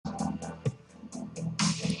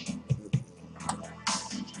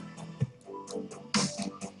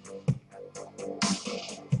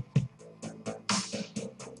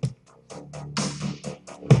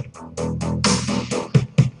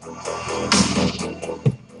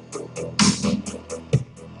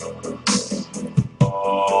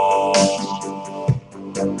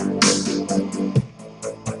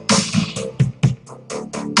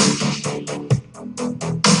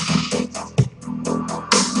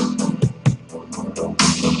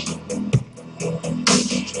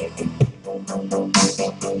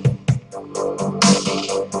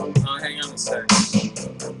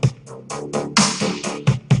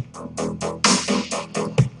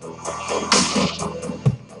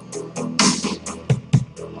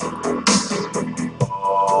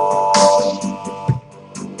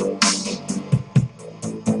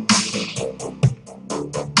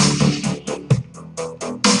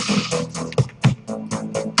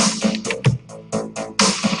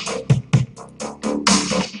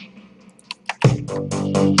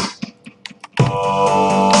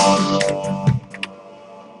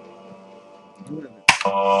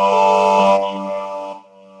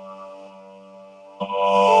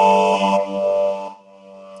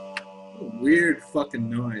fucking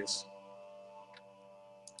noise.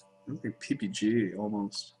 I look like PPG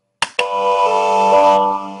almost.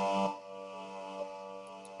 I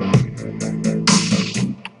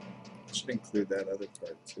should include that other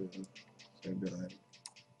part too. So it'd be like,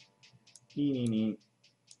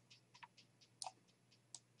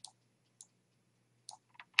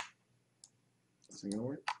 is it gonna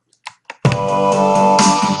work?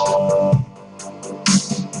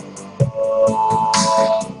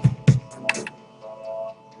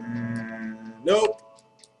 Nope.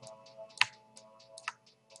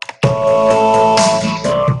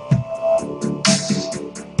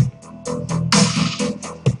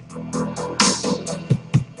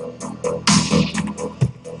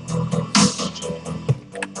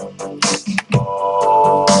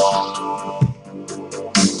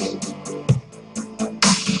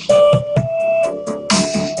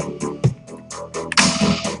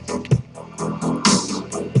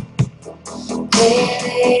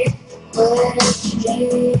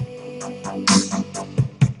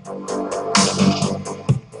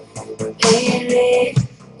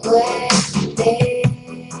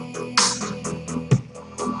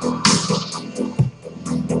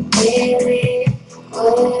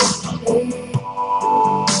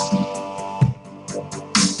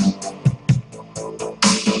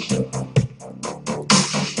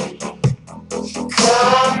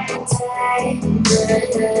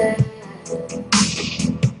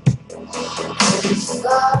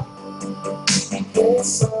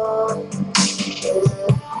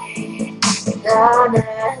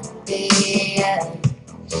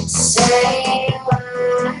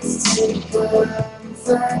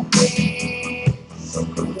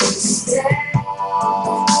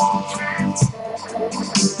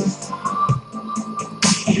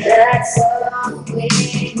 That's all we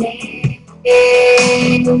need.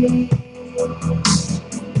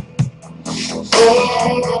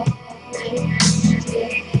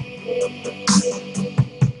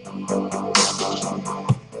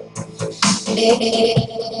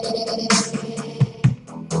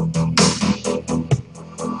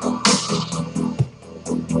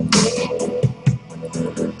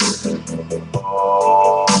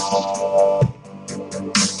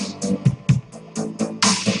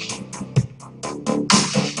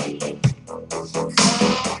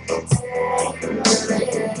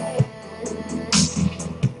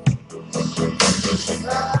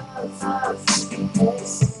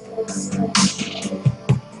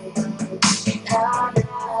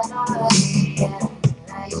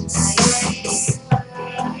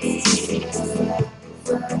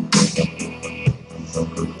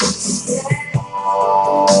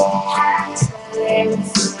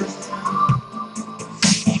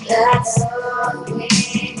 That's all we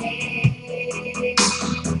need.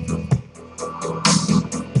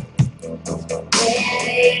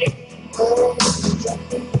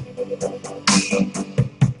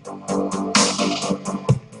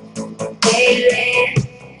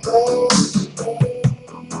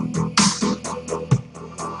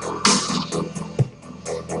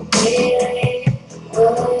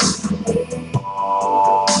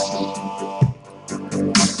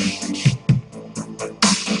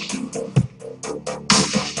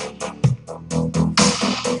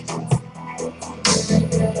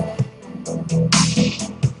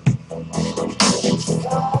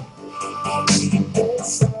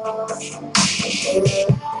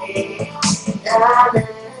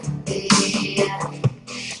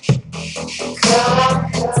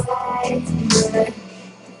 What the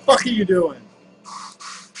fuck are you doing?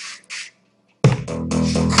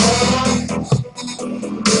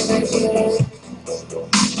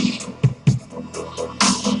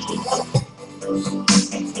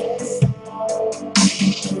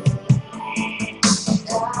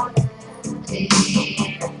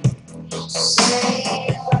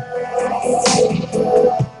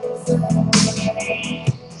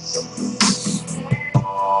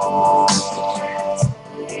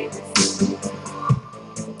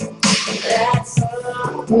 That's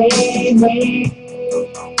all we need.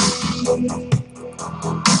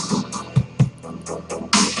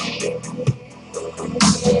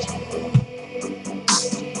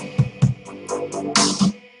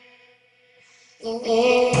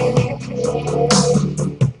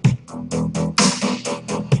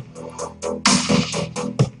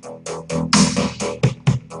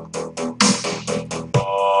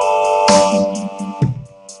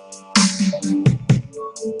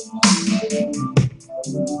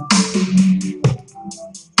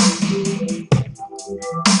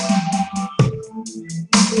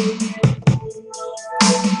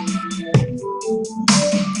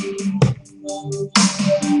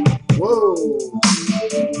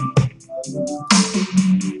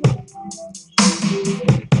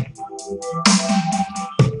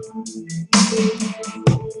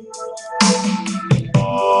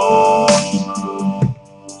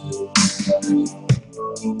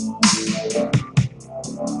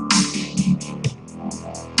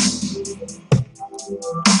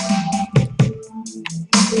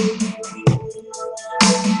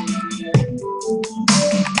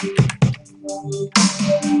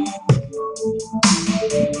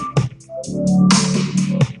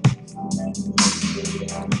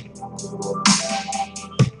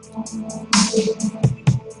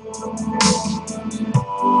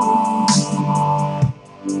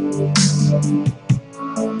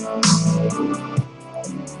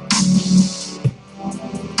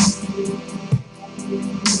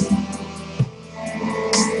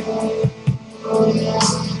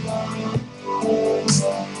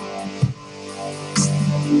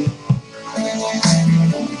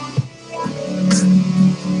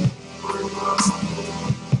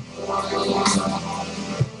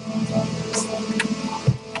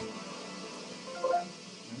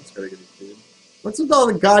 gotta get it cleared. What's with all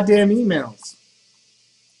the goddamn emails?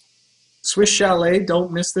 Swiss Chalet,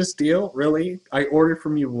 don't miss this deal? Really? I ordered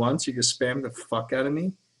from you once, you just spam the fuck out of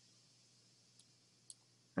me?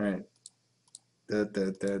 Alright.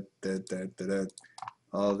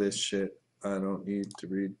 All this shit I don't need to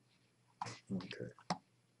read. Okay.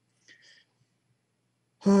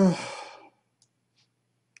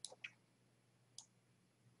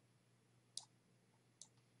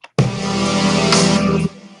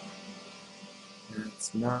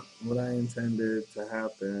 That's not what I intended to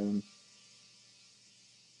happen.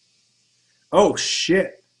 Oh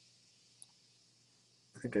shit!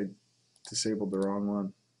 I think I disabled the wrong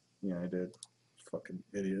one. Yeah, I did. Fucking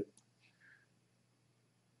idiot.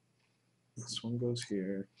 This one goes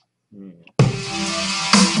here.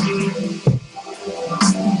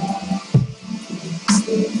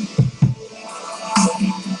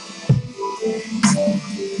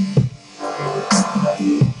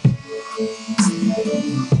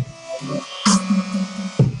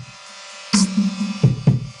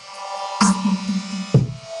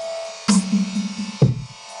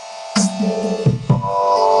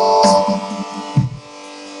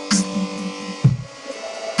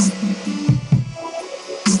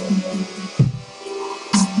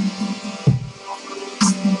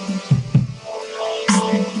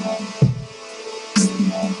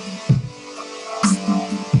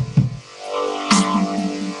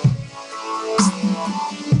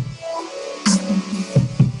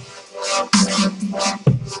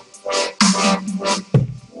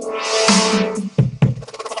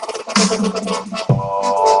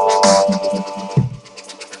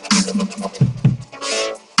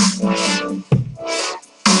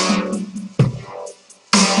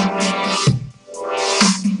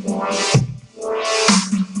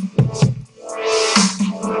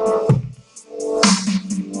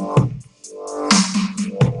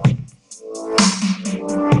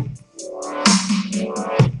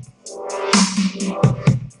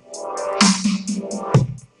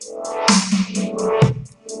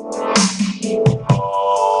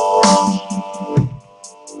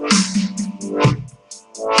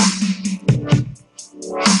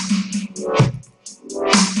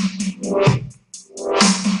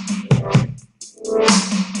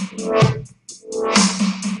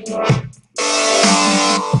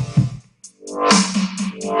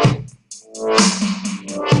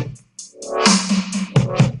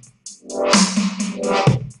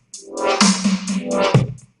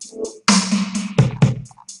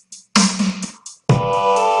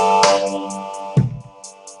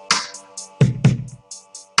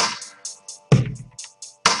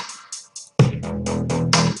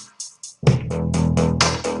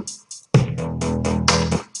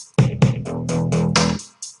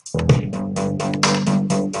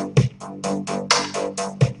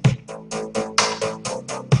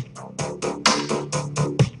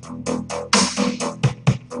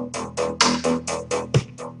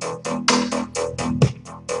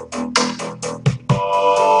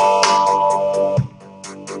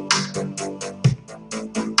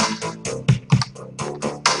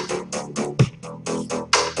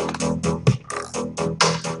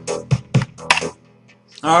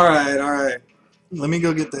 Alright, alright. Let me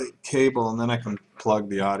go get the cable and then I can plug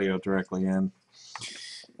the audio directly in.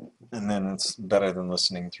 And then it's better than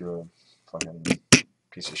listening through a fucking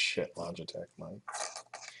piece of shit Logitech mic.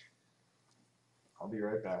 I'll be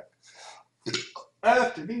right back.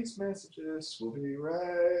 After these messages, we'll be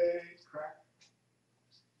right back.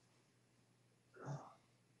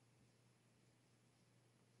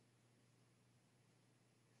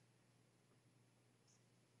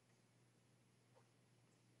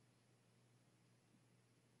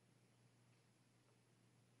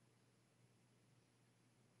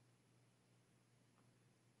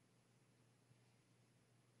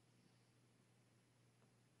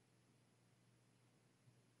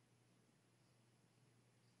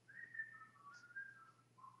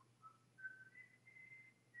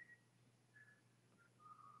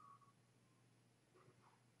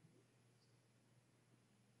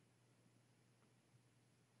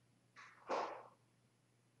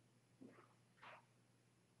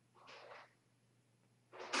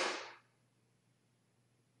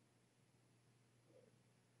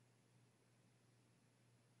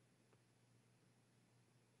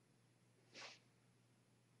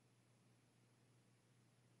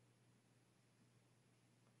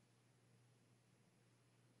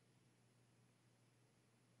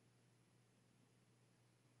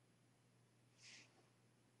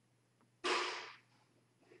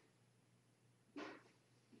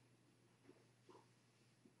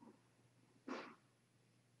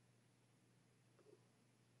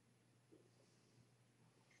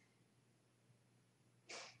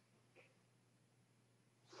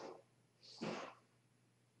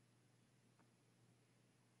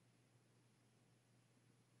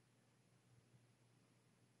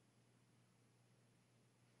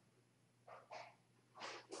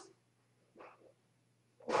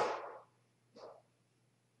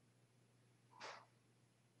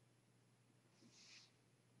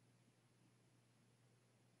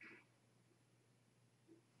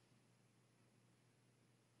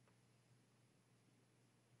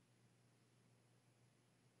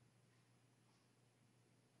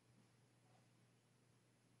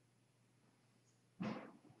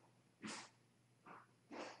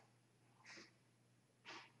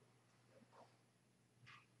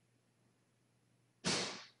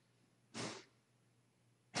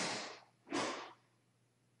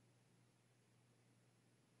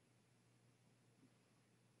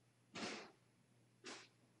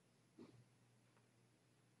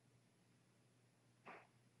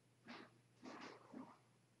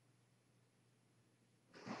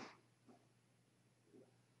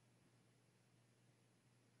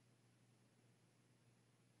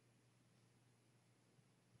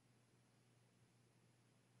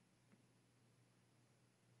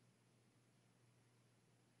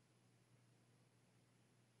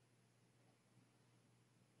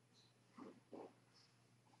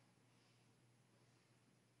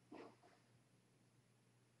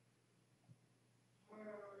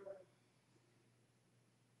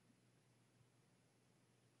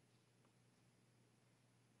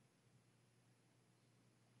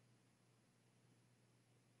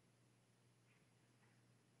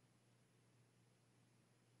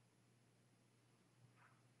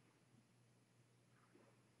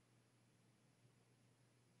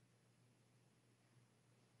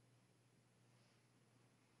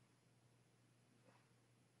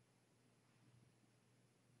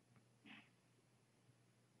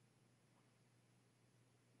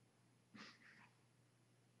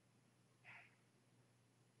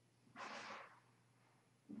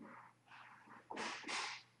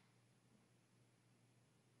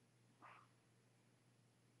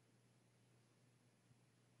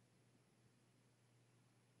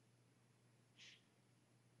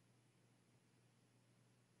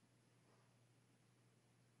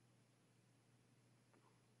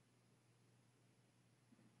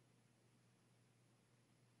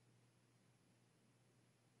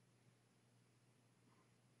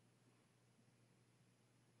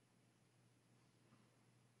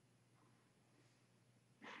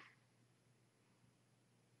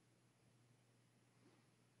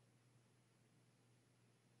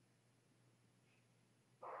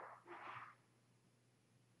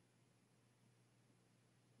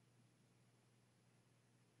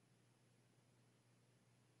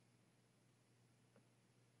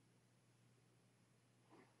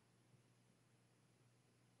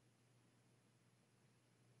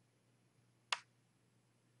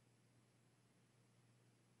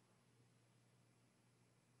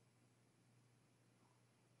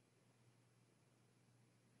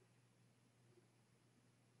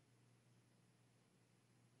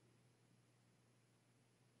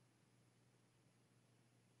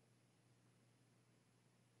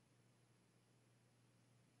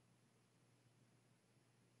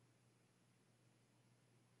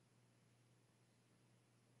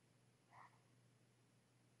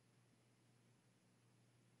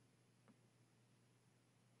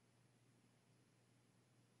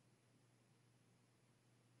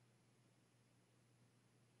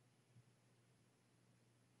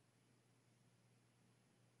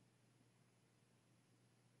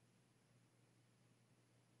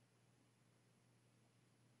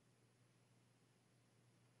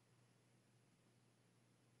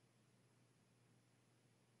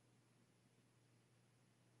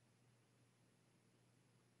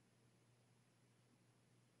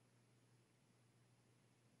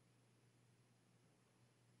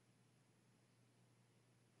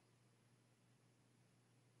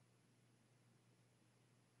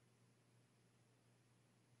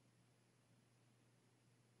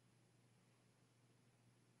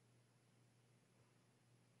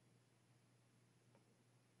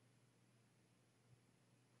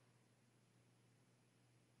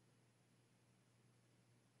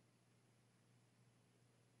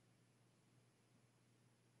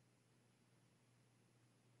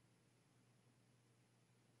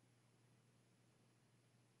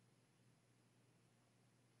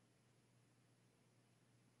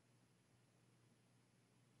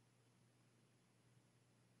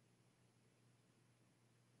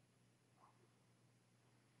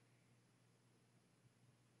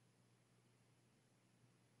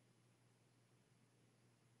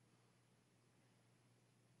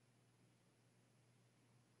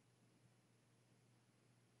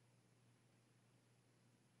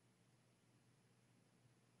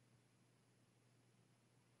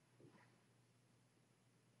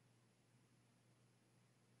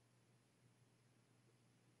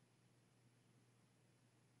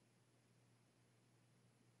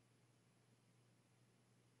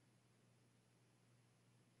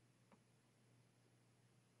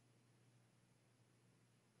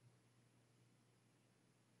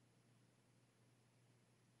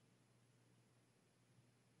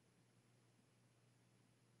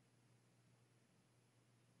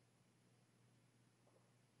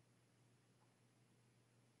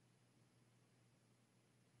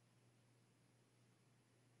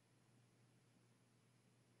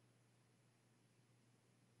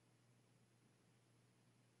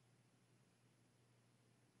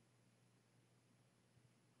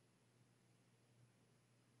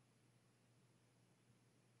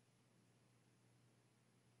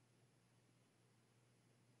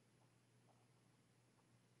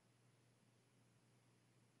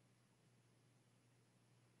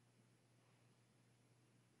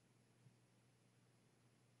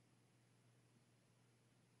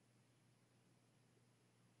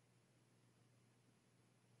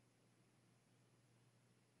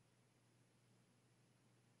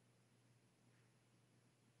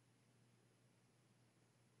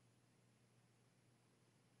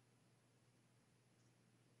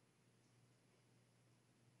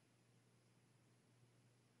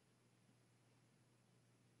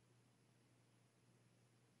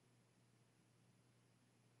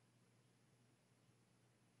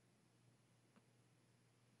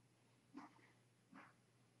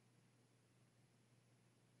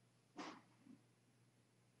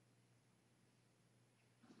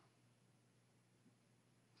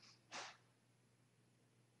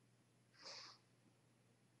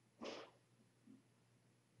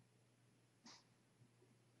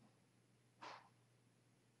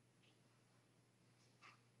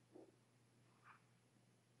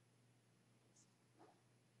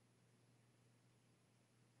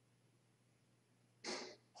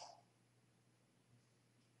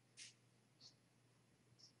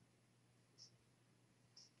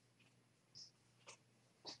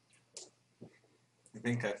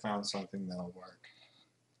 think I found something that'll work.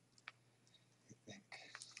 I think.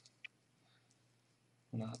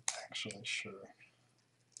 Not actually sure.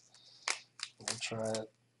 We'll try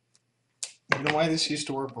it. You know why this used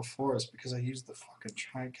to work before is because I used the fucking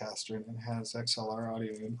TriCaster and it has XLR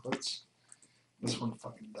audio inputs. This one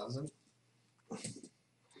fucking doesn't.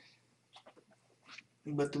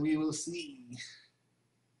 But we will see.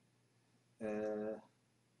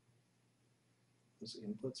 Those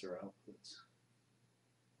inputs or outputs?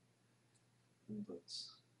 Inputs.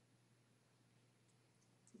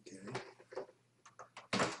 Okay.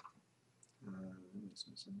 That makes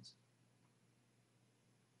no sense.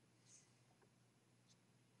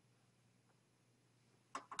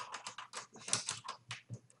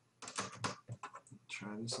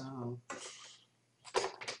 Try this out.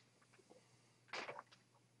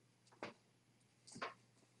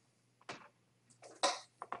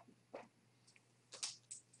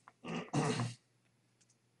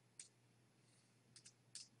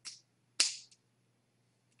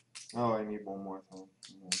 Oh, I need one more thing.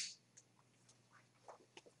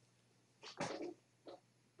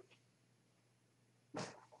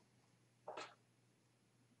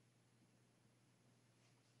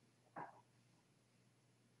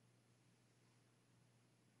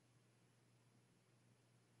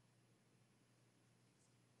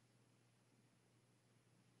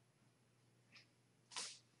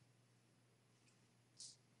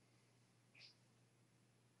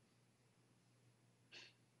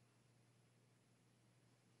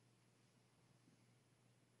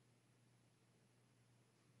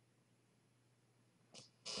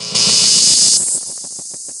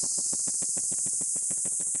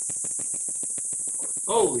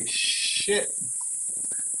 Holy shit.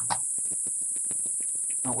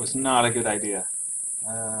 That was not a good idea.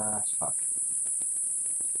 Fuck.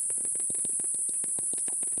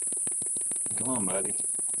 Come on, buddy.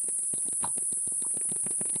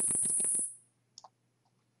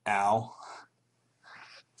 Ow.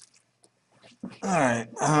 Alright,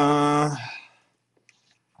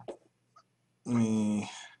 let me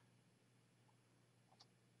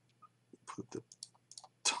put the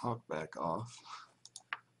talk back off.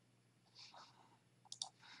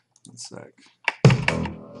 One sec.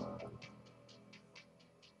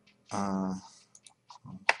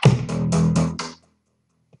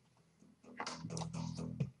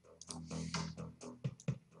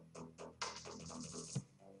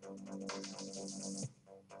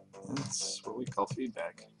 That's what we call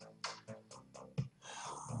feedback.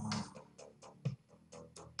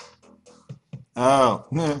 Oh,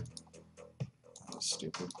 that was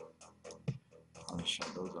stupid. I'll shut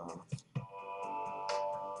those off.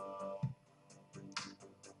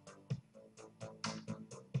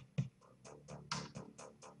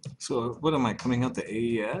 So, what am I coming out to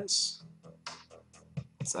AES?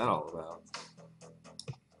 What's that all about?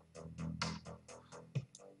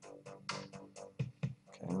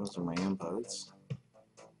 Okay, those are my inputs.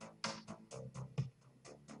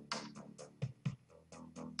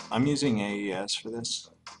 I'm using AES for this.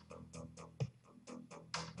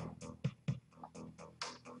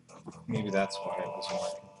 Maybe that's why it wasn't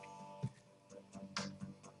working.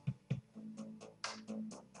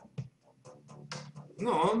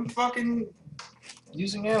 No, I'm fucking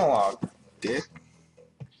using analog, dick.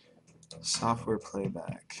 Software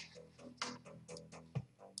playback.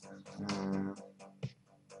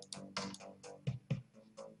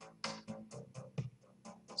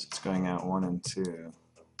 So it's going out 1 and 2.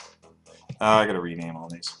 I gotta rename all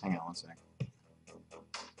these. Hang on one sec.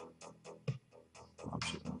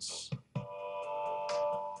 Options.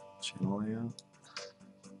 Channel layout.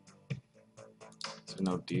 Is there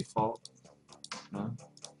no default? No?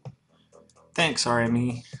 Thanks,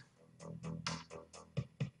 RME.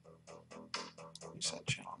 Reset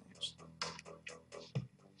channel names.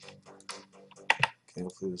 Okay,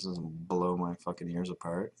 hopefully this doesn't blow my fucking ears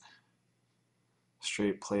apart.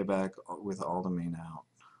 Straight playback with all domain out.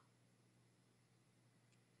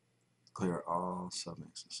 Clear all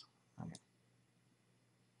submixes. Okay.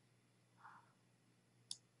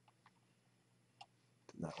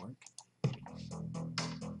 Did that work?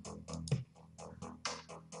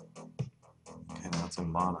 Okay, now it's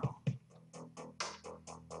in mono.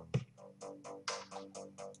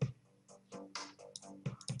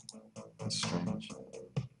 That's strange.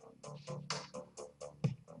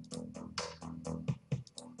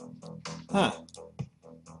 Huh.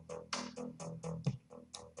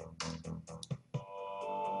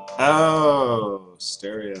 Oh,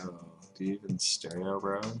 stereo. Do you even stereo,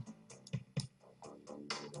 bro?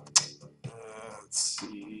 Let's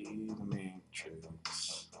see the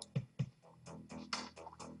matrix.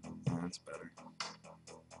 That's better.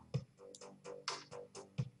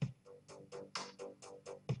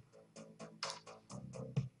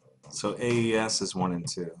 So AES is 1 and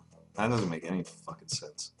 2. That doesn't make any fucking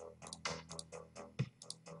sense.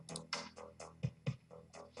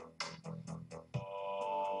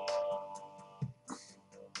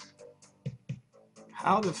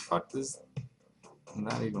 How the fuck does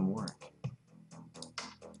that even work?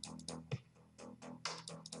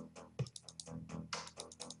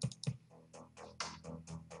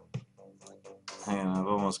 Hang on, I've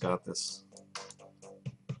almost got this.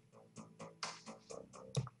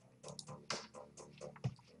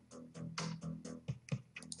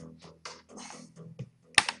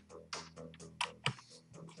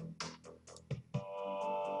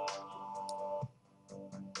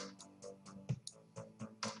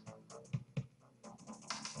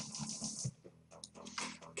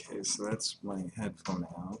 Okay, so that's my headphone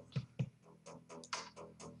out.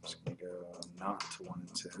 I'm just gonna go not to 1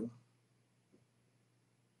 and 2.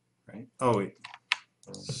 Right? Oh wait.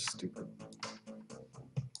 Stupid.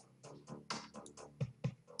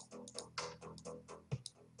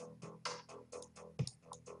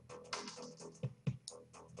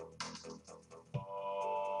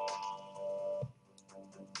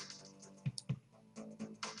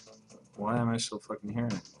 Why am I still fucking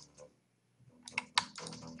hearing it?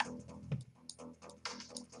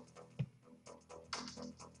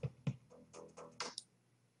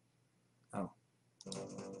 Oh.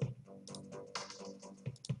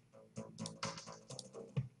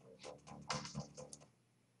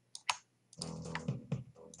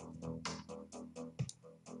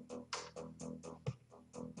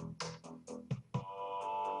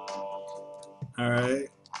 Alright.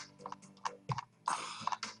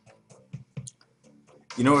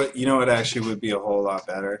 You know what? You know what actually would be a whole lot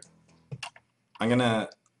better. I'm gonna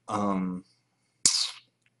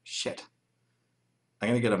shit. I'm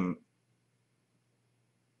gonna get a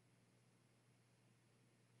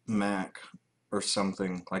Mac or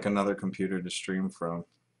something, like another computer to stream from,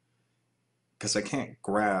 because I can't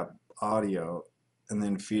grab audio and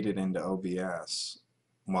then feed it into OBS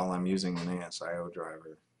while I'm using an ASIO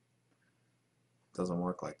driver. It doesn't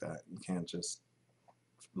work like that. You can't just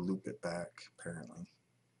loop it back, apparently.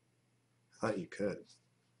 I thought you could.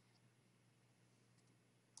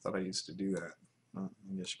 I thought I used to do that. Well,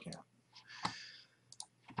 I guess you can't.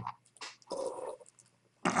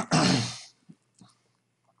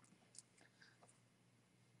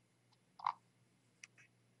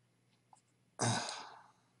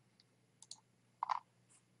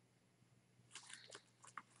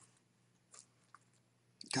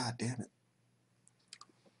 God damn it.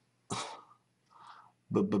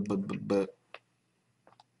 But.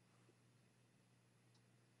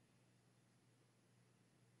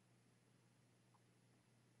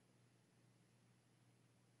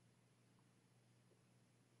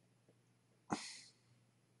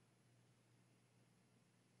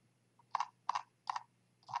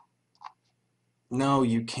 No,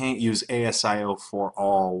 you can't use ASIO for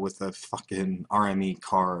all with a fucking RME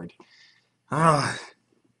card. Ah,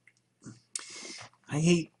 I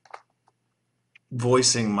hate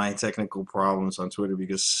voicing my technical problems on Twitter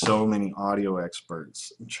because so many audio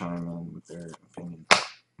experts chime in with their opinion.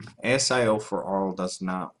 ASIO for all does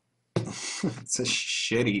not. It's a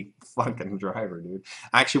shitty fucking driver, dude.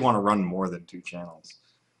 I actually want to run more than 2 channels,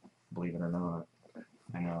 believe it or not.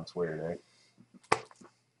 I know it's weird, right?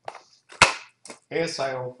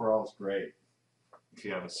 ASIO for all is great if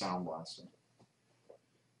you have a sound blaster.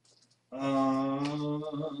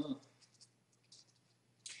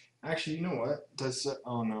 Actually, you know what? Does it?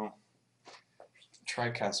 Oh no,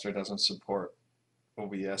 TriCaster doesn't support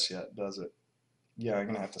OBS yet, does it? Yeah, I'm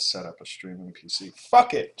gonna have to set up a streaming PC.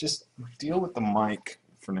 Fuck it, just deal with the mic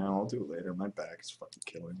for now. I'll do it later. My back is fucking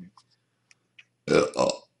killing me.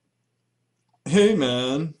 Hey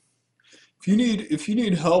man, if you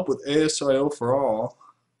need help with ASIO for all,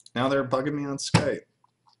 now they're bugging me on Skype.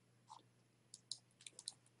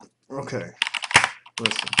 Okay,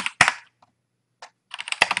 listen.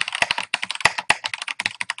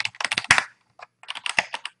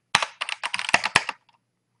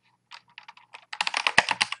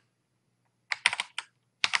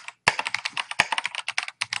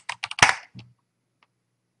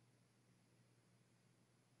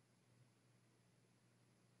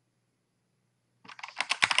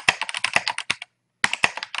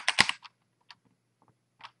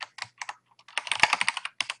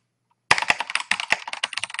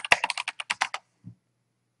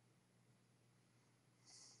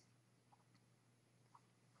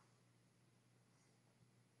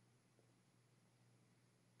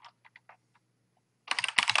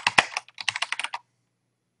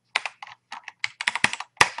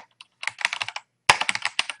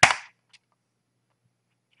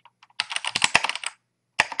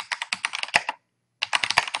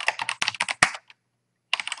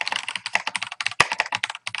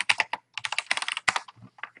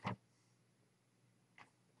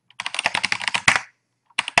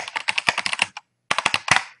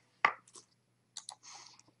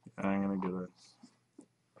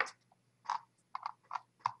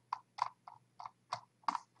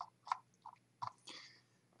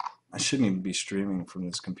 shouldn't even be streaming from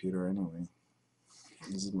this computer anyway.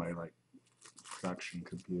 This is my like production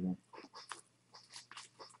computer.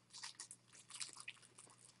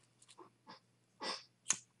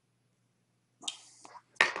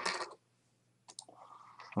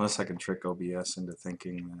 Unless I can trick OBS into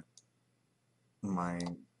thinking that my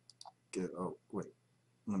oh wait,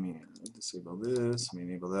 let me disable this, let me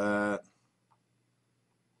enable that.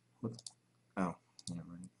 What? Oh, yeah,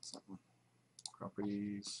 right, that's that one.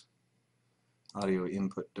 Properties, audio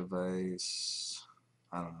input device.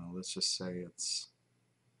 I don't know, let's just say it's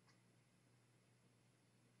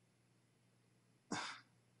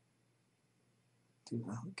dude,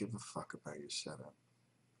 I don't give a fuck about your setup.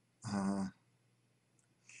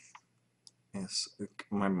 Yes,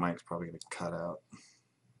 my mic's probably gonna cut out.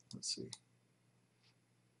 Let's see.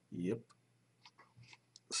 Yep.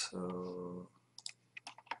 So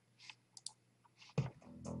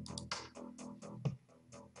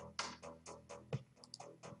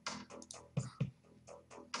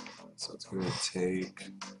it's gonna take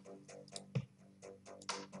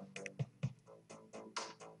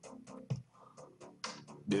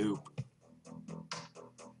nope.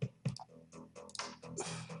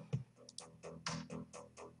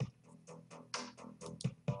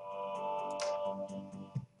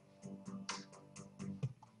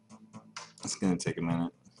 It's gonna take a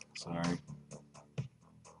minute. Sorry.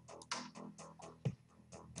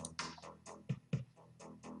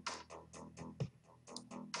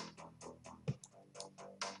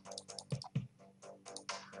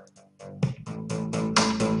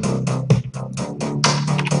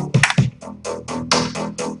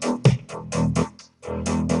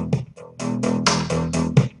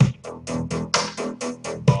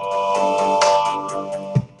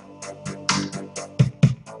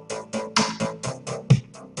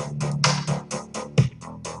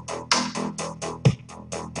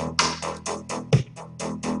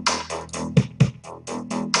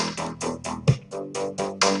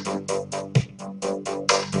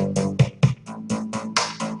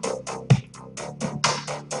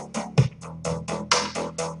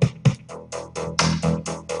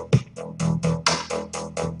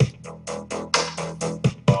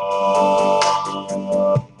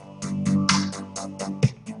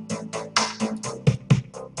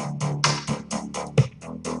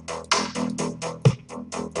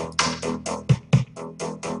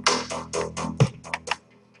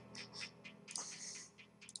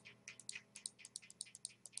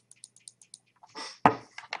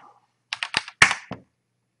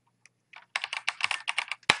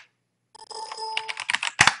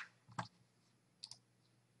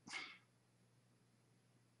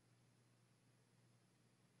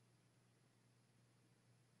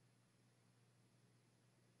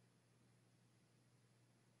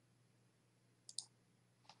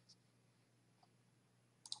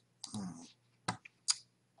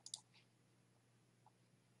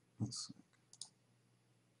 Let's see.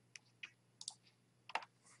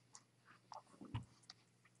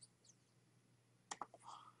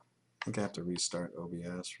 I think I have to restart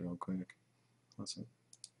OBS real quick. Let's see.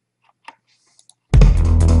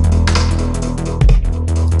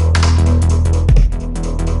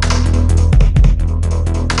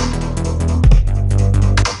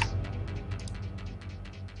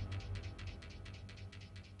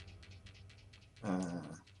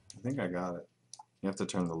 I think I got it. You have to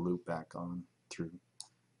turn the loop back on through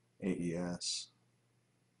AES.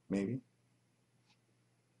 Maybe?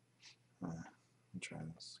 Let me try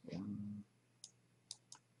this again.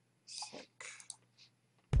 Sick.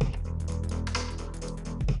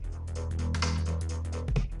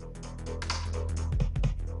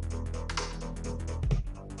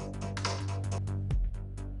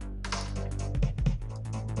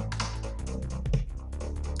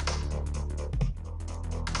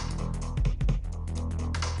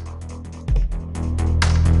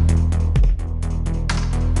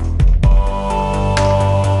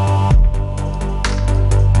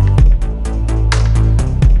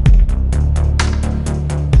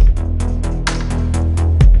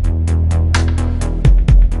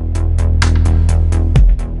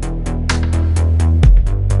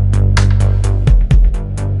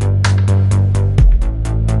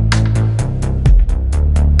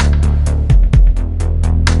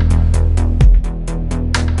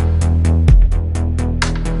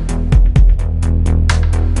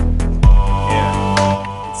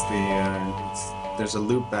 There's a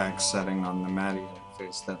loopback setting on the MADI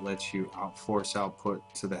interface that lets you force output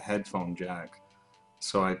to the headphone jack.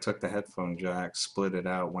 So I took the headphone jack, split it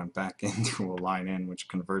out, went back into a line in, which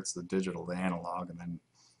converts the digital to analog, and then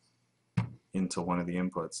into one of the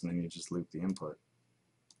inputs, and then you just loop the input.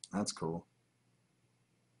 That's cool.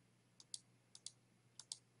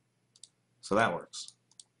 So that works.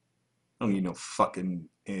 I don't need no fucking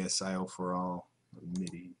ASIO for all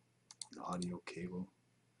MIDI audio cable.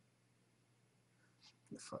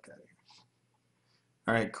 Get the fuck out of here.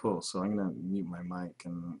 Alright, cool. So I'm gonna mute my mic,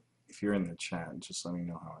 and if you're in the chat, just let me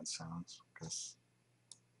know how it sounds, because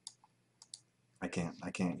I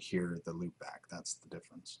can't hear the loop back. That's the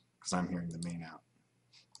difference, because I'm hearing the main out.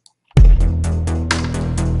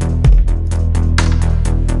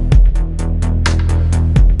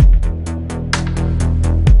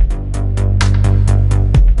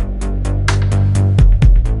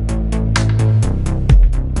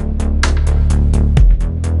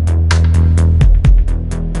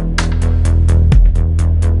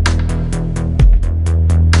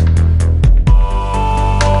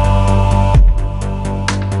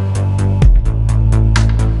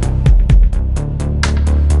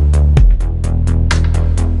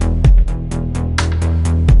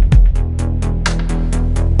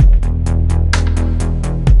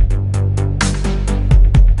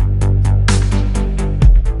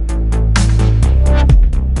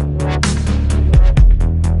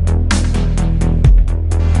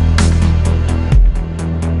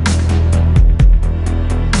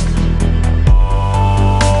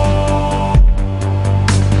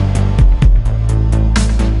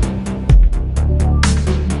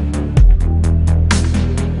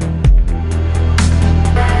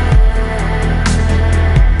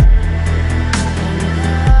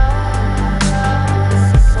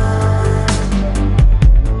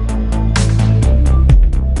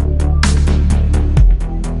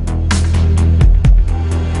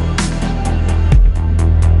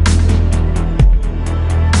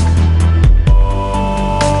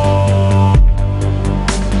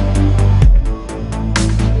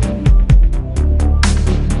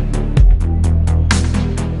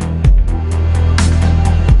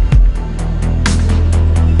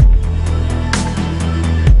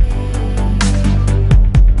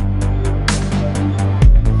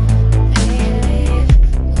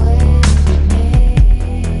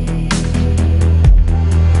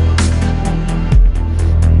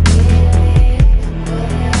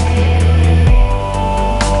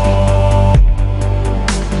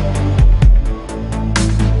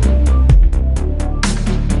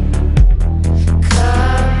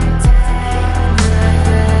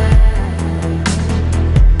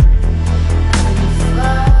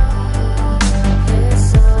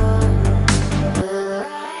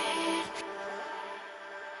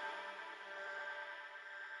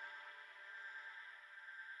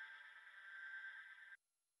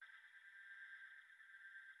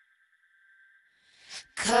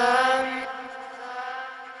 Come,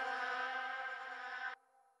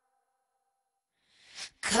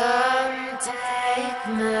 come take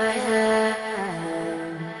my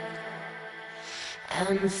hand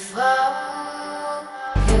and focus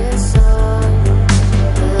on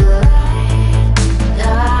the light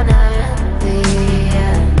down at the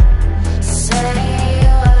end. Say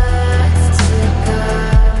words to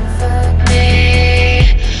comfort me.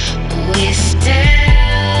 We still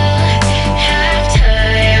have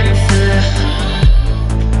time for hope.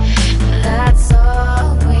 That's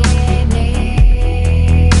all we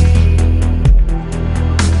need.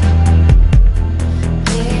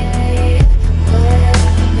 Believe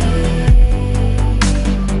with me.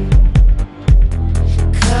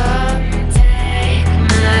 Come take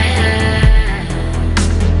my hand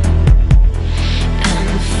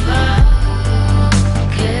and focus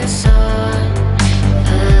on the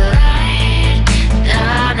light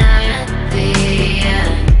down at the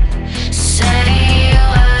end. Say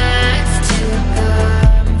words to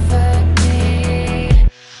comfort me.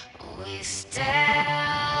 We still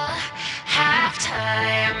have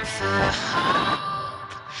time for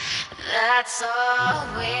hope. That's all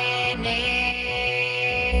we need.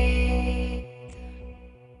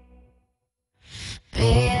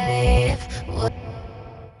 Believe what.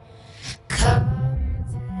 Come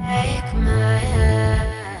take my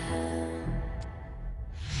hand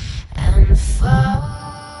and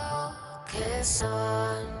focus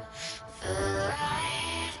on the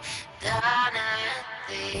light down at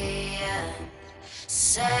the end.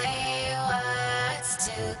 Say words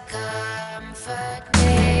to comfort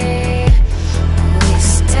me. We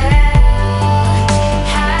still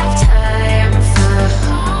have time for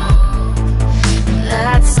hope.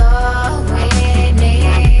 That's all we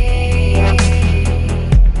need.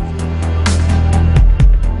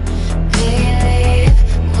 Believe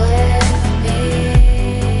with me.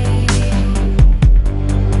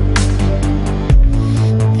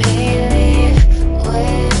 Believe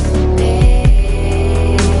with me.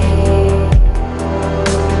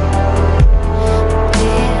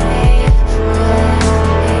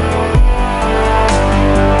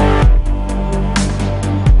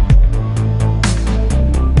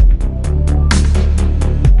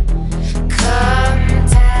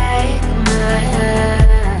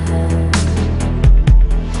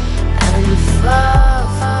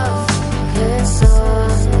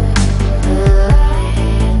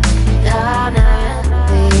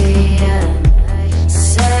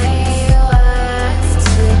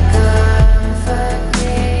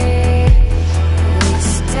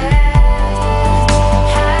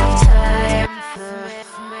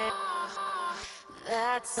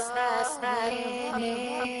 That's all we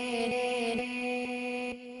need.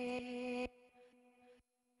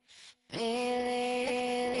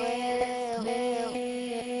 Believe with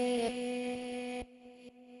me.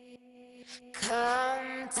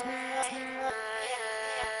 Come take my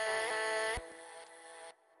hand.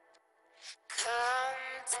 Come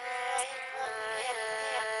take my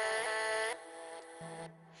hand.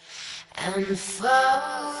 And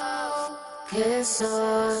focus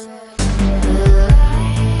on the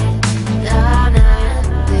light down at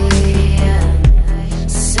the end.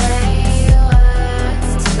 Say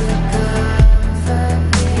words to comfort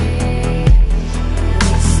me.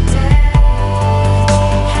 We still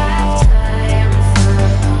have time for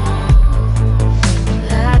hope.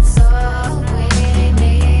 That's all we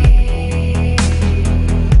need.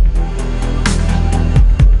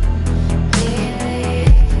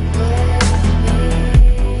 Believe with me.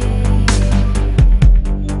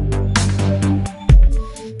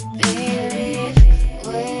 Believe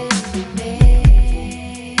with me.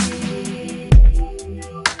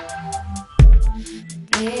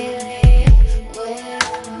 Believe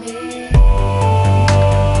with me.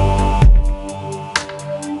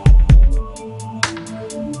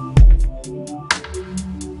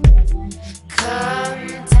 Come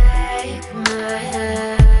take my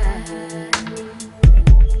hand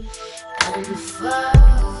and focus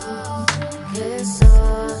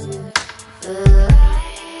on the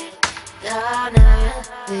light down at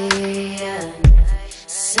the end.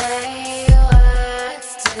 Say words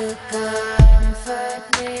to comfort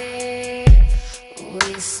me.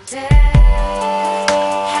 We still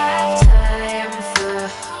have time for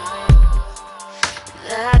hope.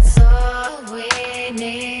 That's all we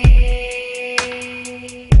need.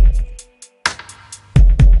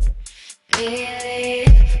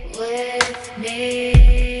 Believe with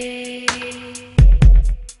me.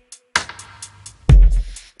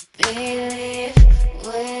 Believe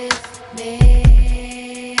with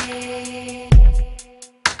me.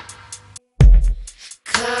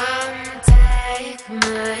 Come take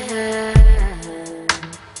my hand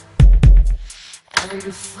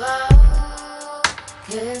and focus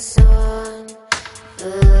on the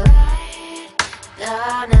light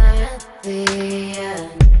down at the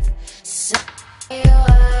end. Say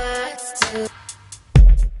words to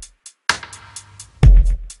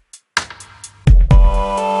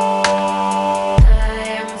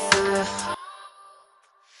time for hope.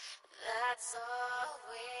 That's all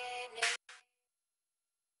we need.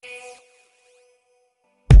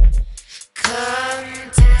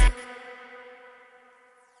 Come take.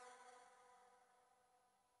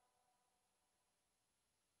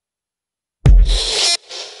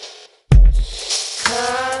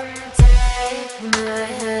 Come take my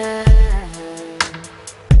hand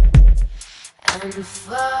and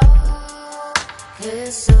focus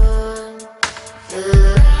on the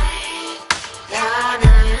light down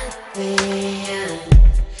at the end.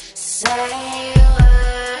 Say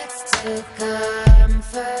words to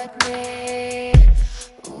comfort me.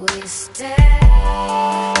 We still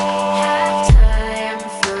have time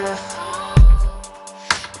for hope.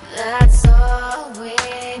 That's all we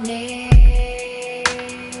need.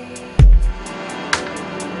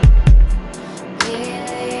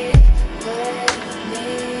 Believe with me.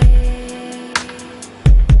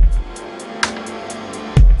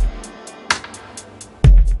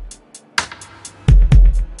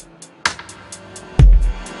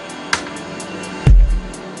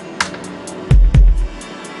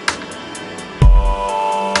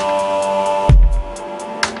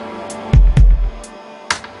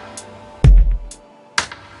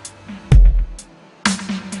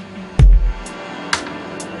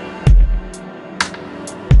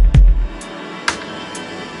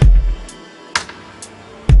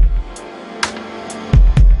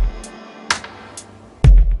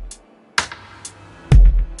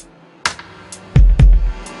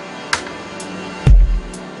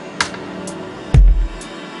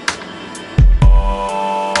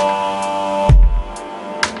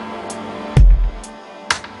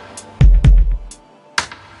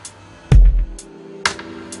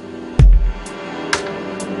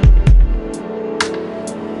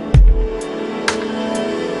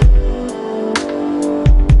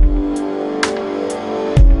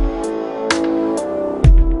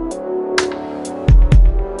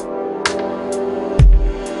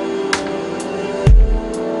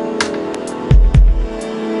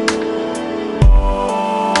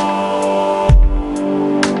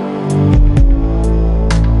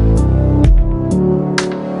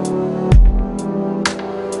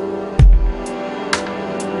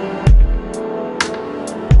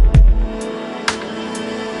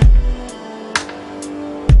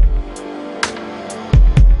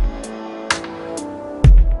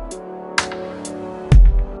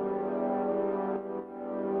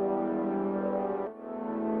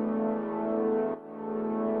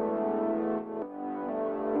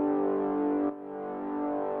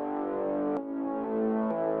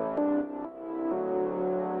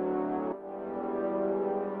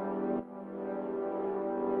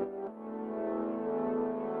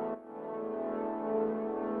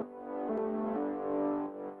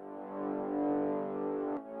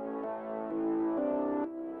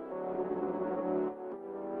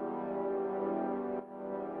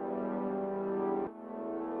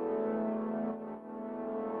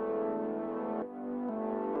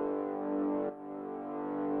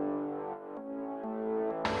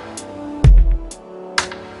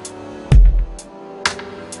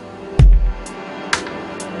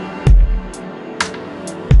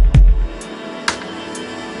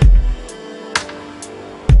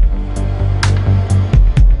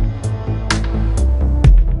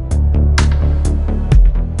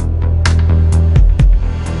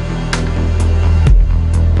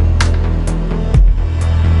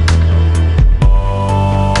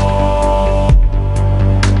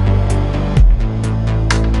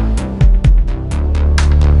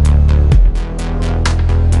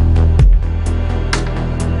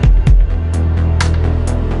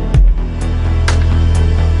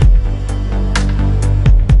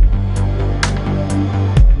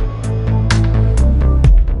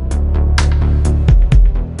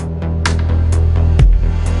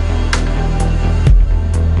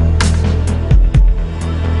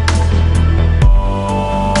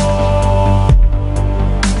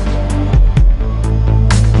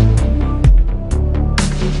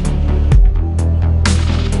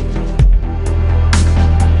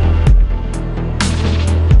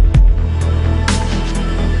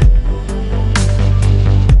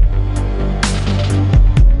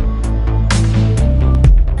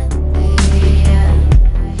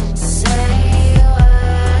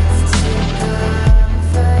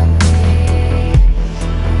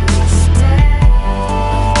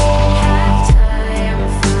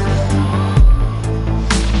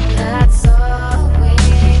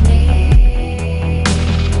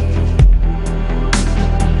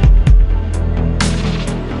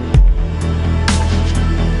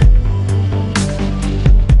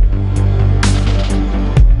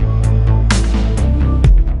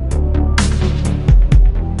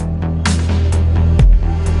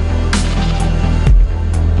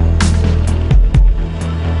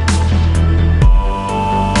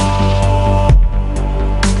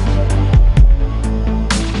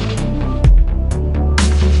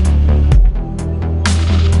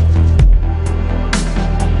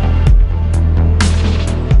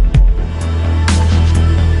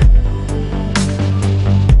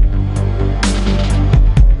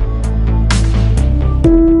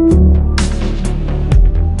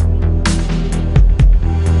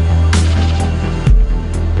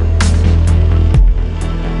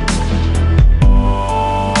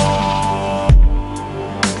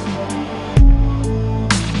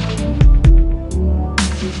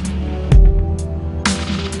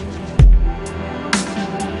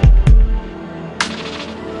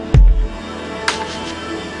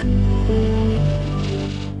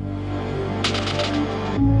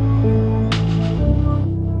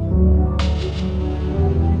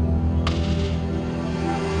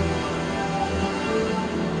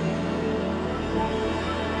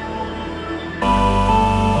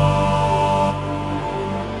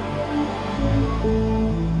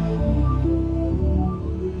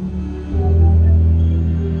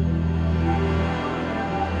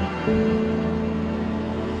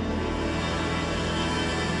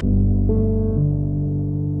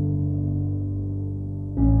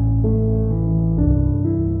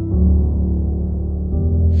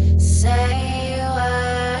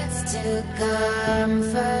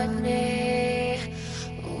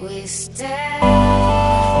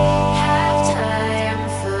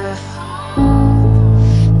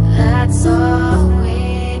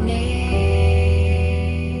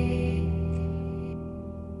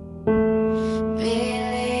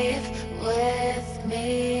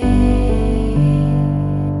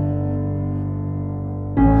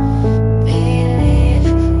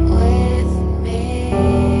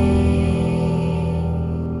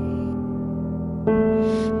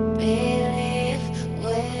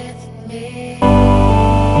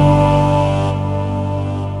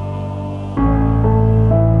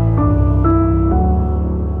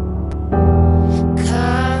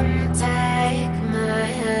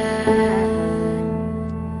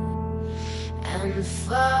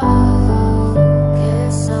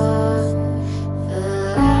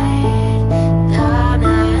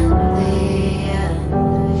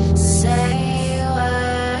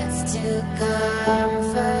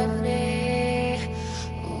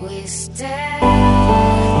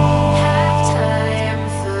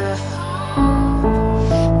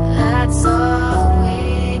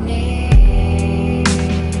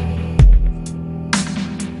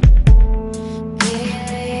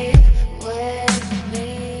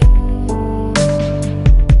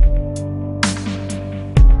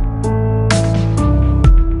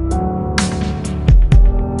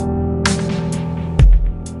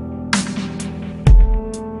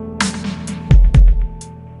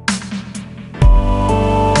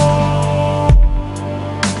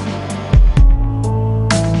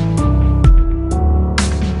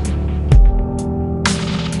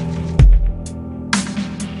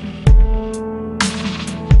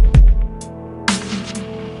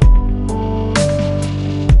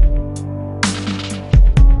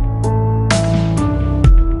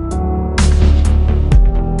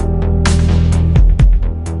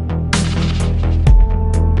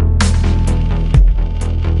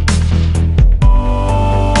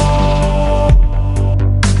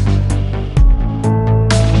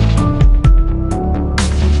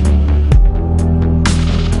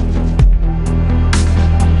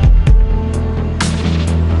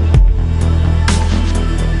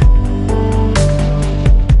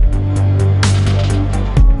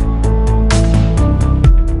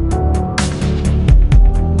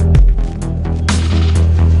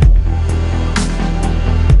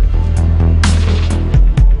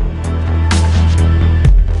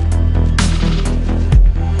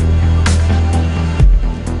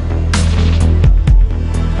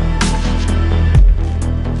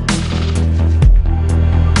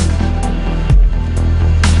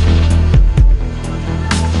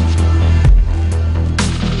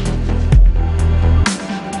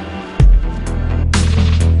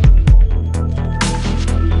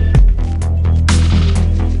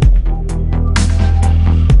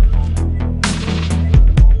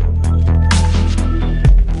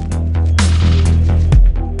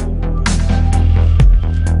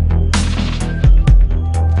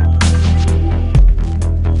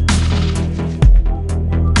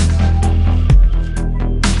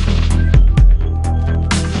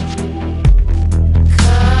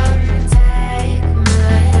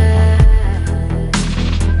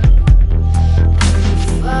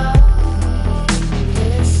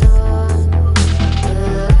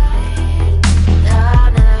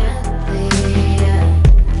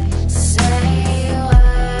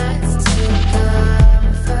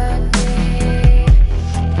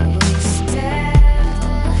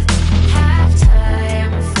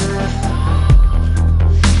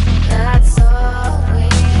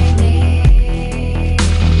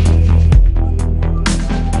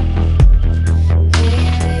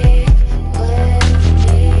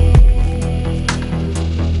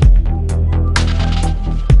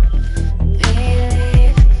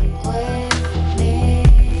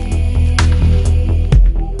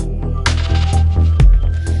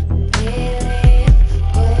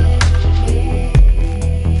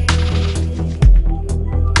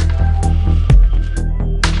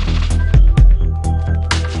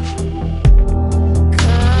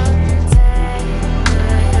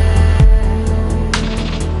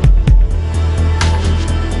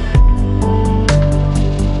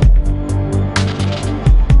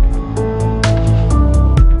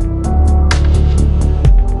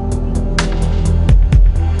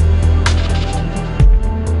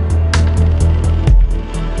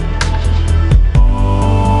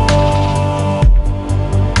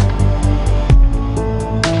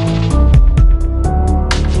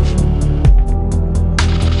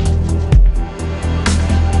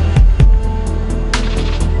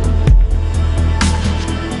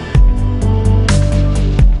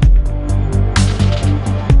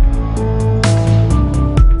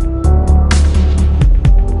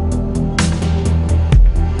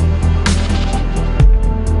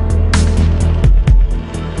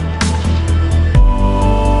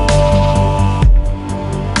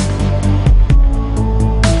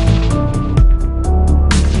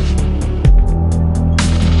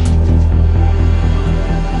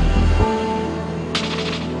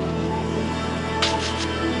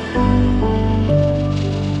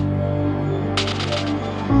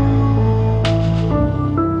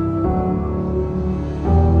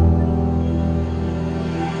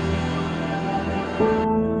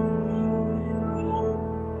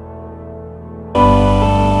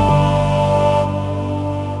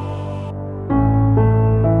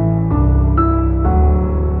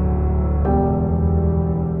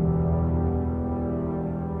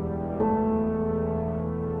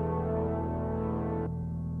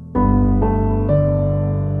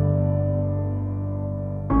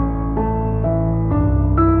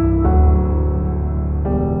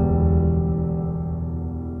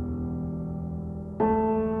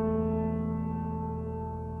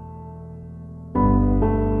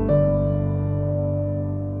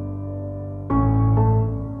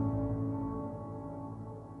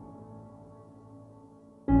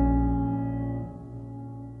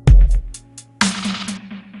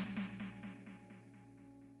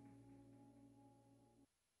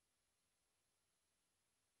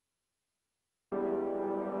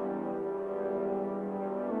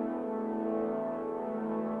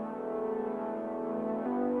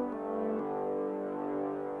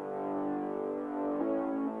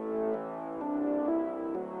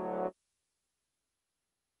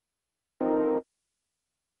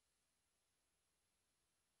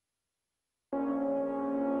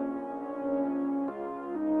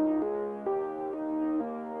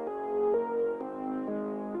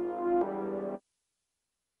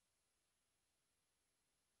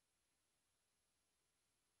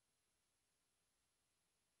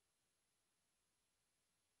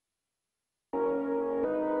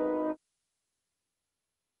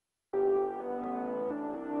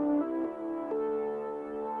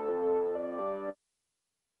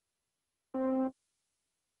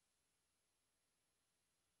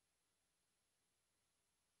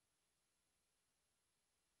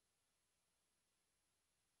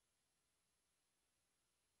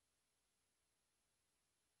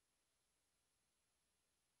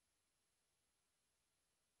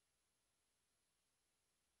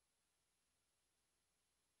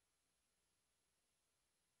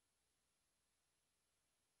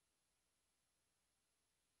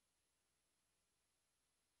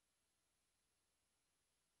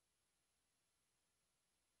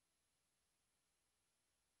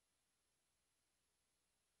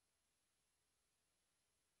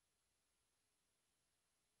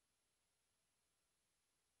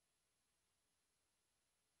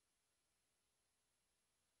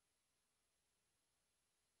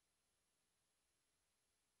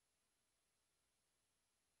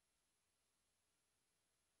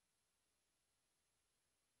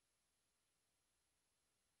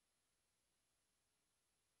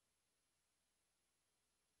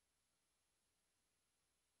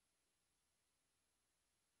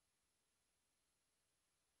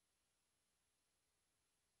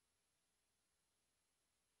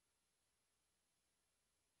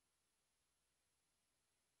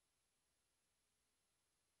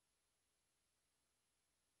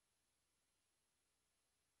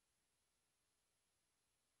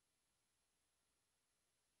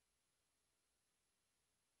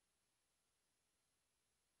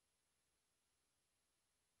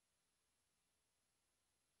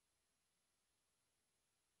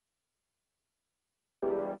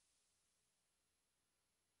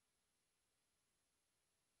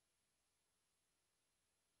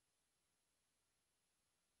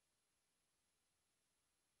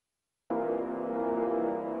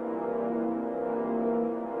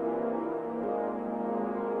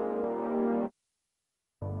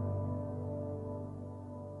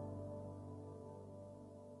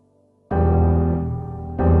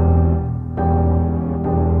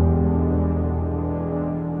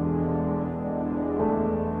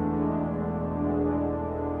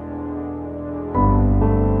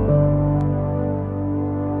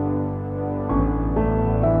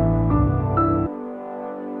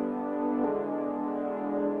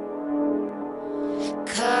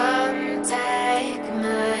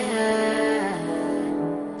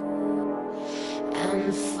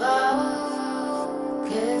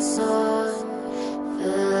 focus on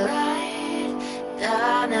the light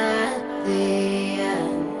down at the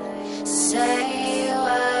end. Say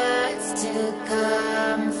words to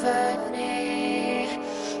comfort me.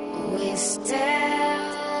 We still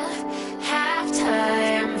have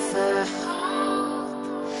time for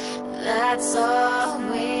hope. That's all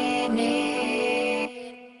we need.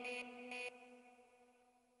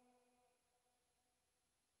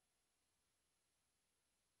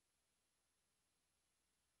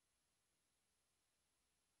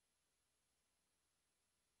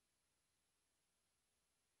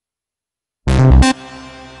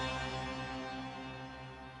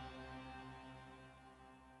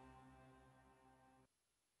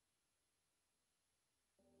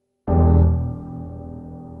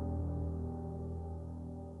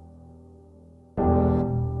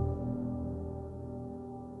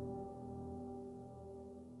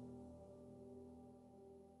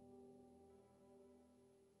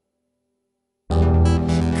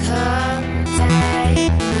 Come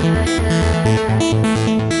take my hand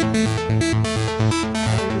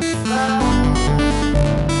and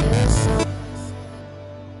focus on.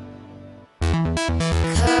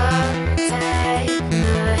 Come take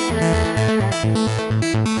my hand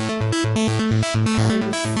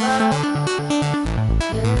and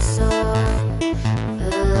focus on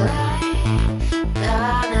the light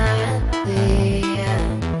down at the end.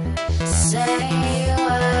 Say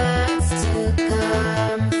words to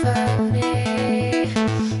comfort me.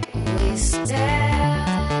 We still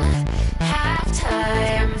have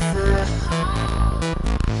time for hope.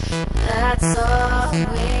 That's all we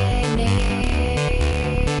need.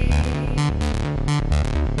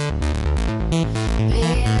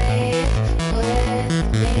 Believe with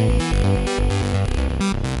me.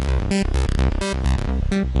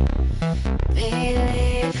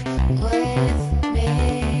 Believe with me.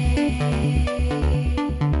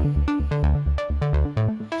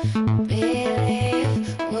 Believe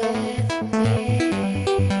with me.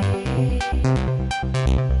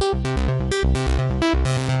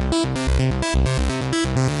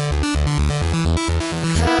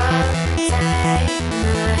 Come take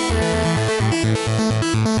my hand.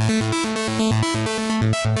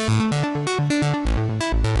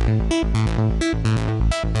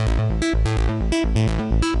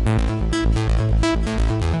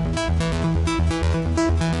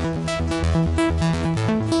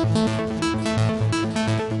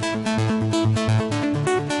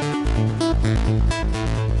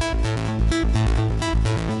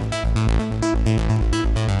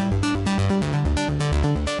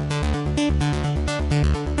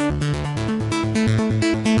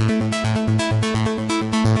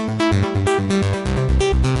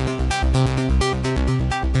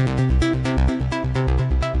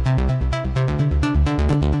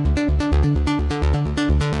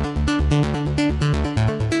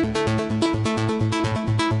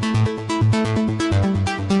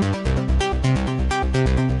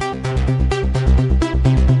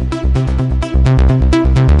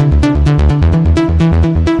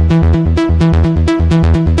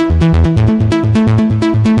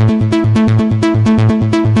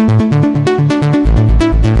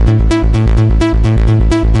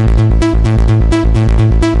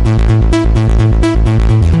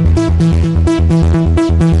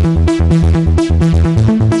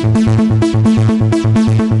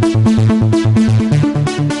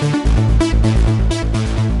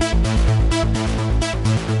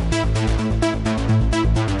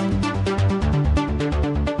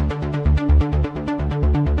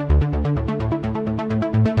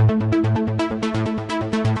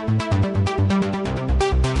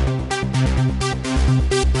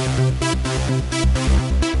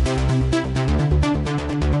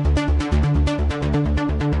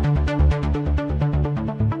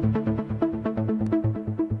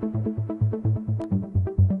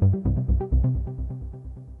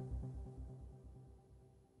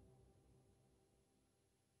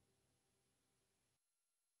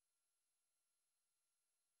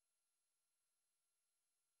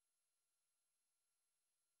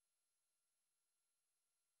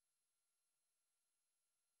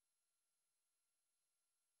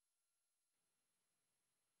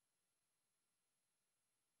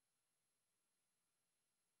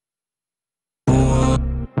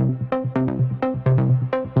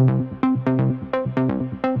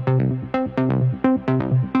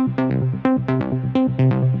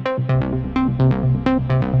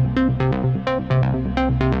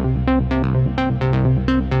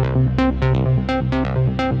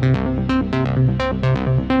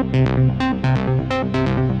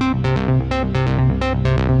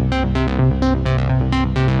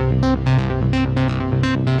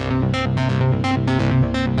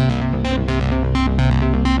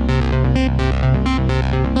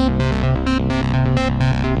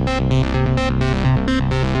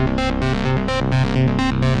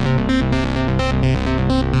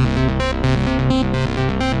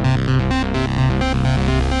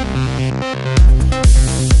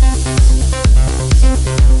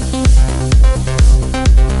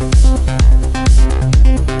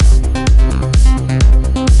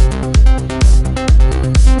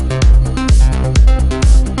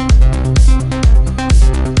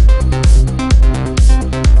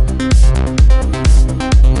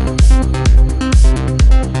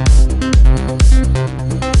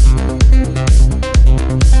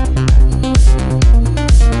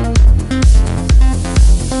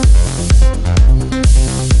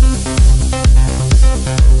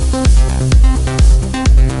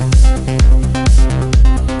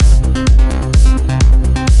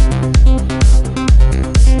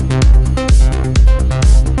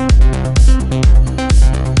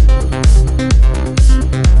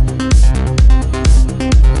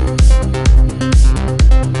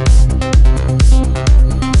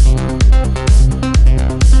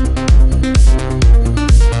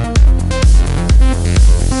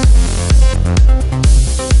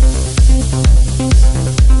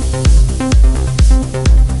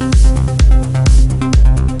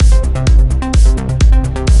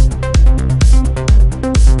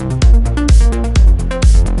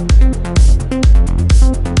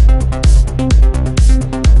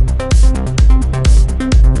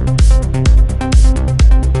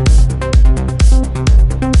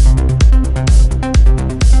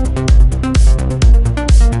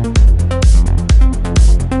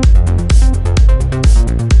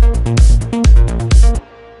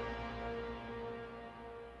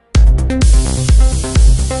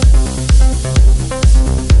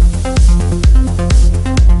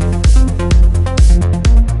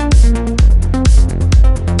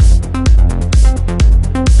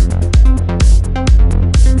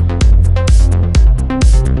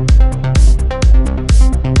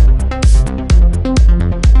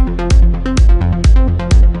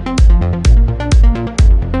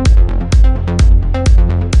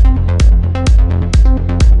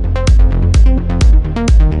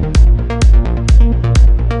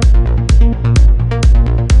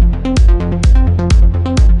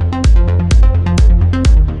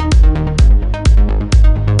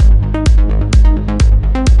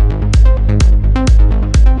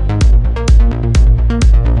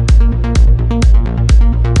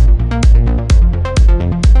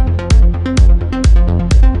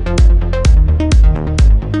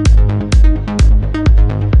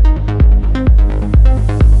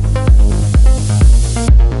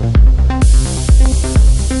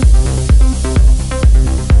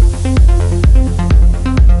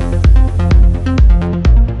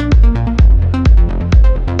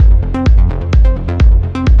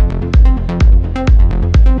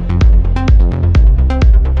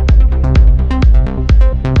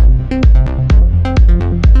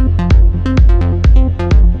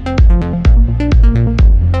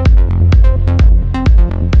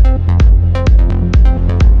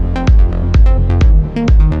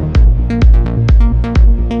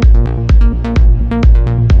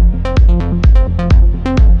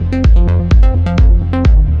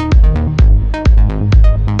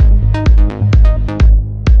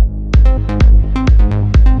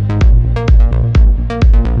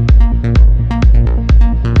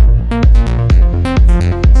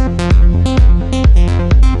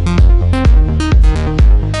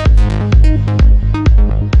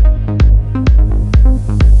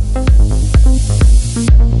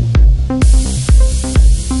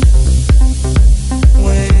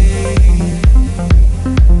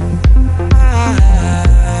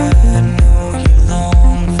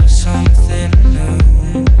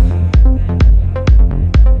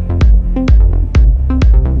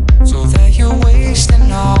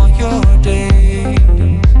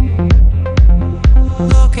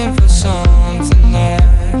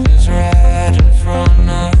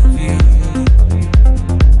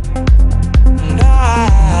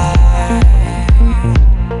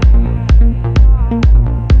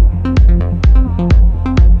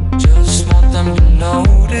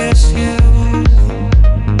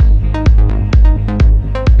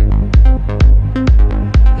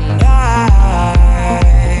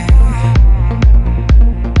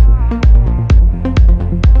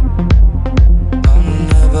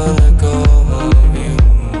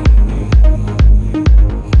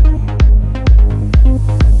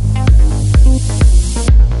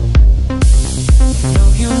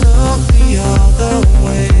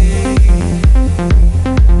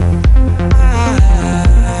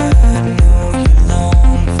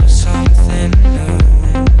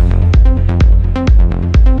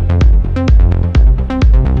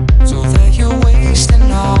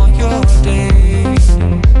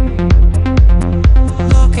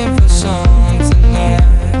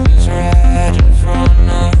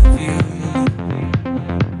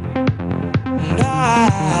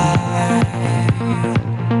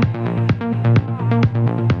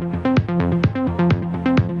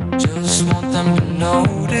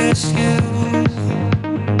 just you. And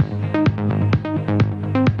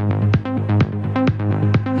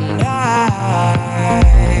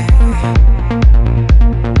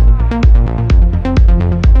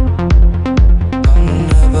I'll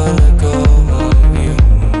never let go of you.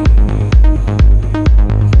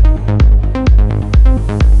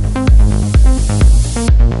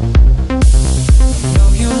 No,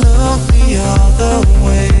 you look the other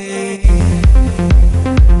way.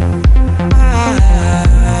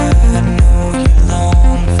 I know you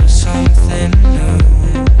long for something new.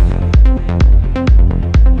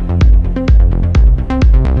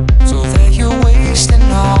 So that you're wasting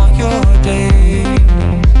all your days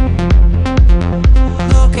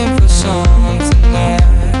looking for something that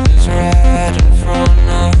is right in front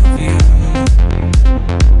of you.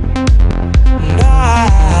 And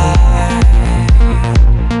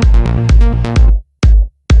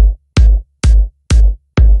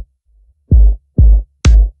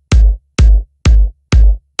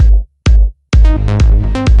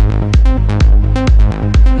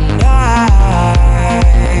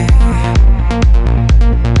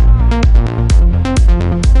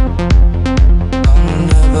I'll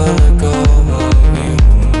never let go of you.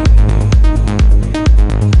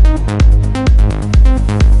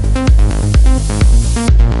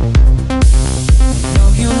 No,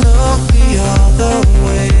 you look the other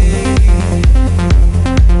way.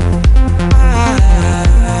 I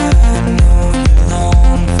know you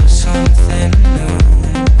long for something new.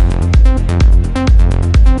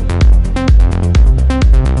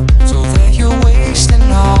 So that you're wasting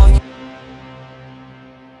all.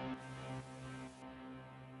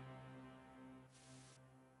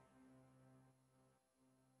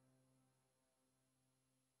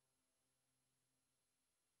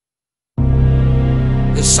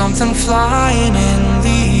 There's something flying in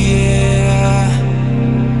the air,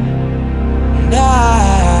 and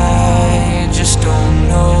I just don't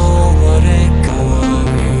know what it go of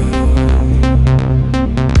you.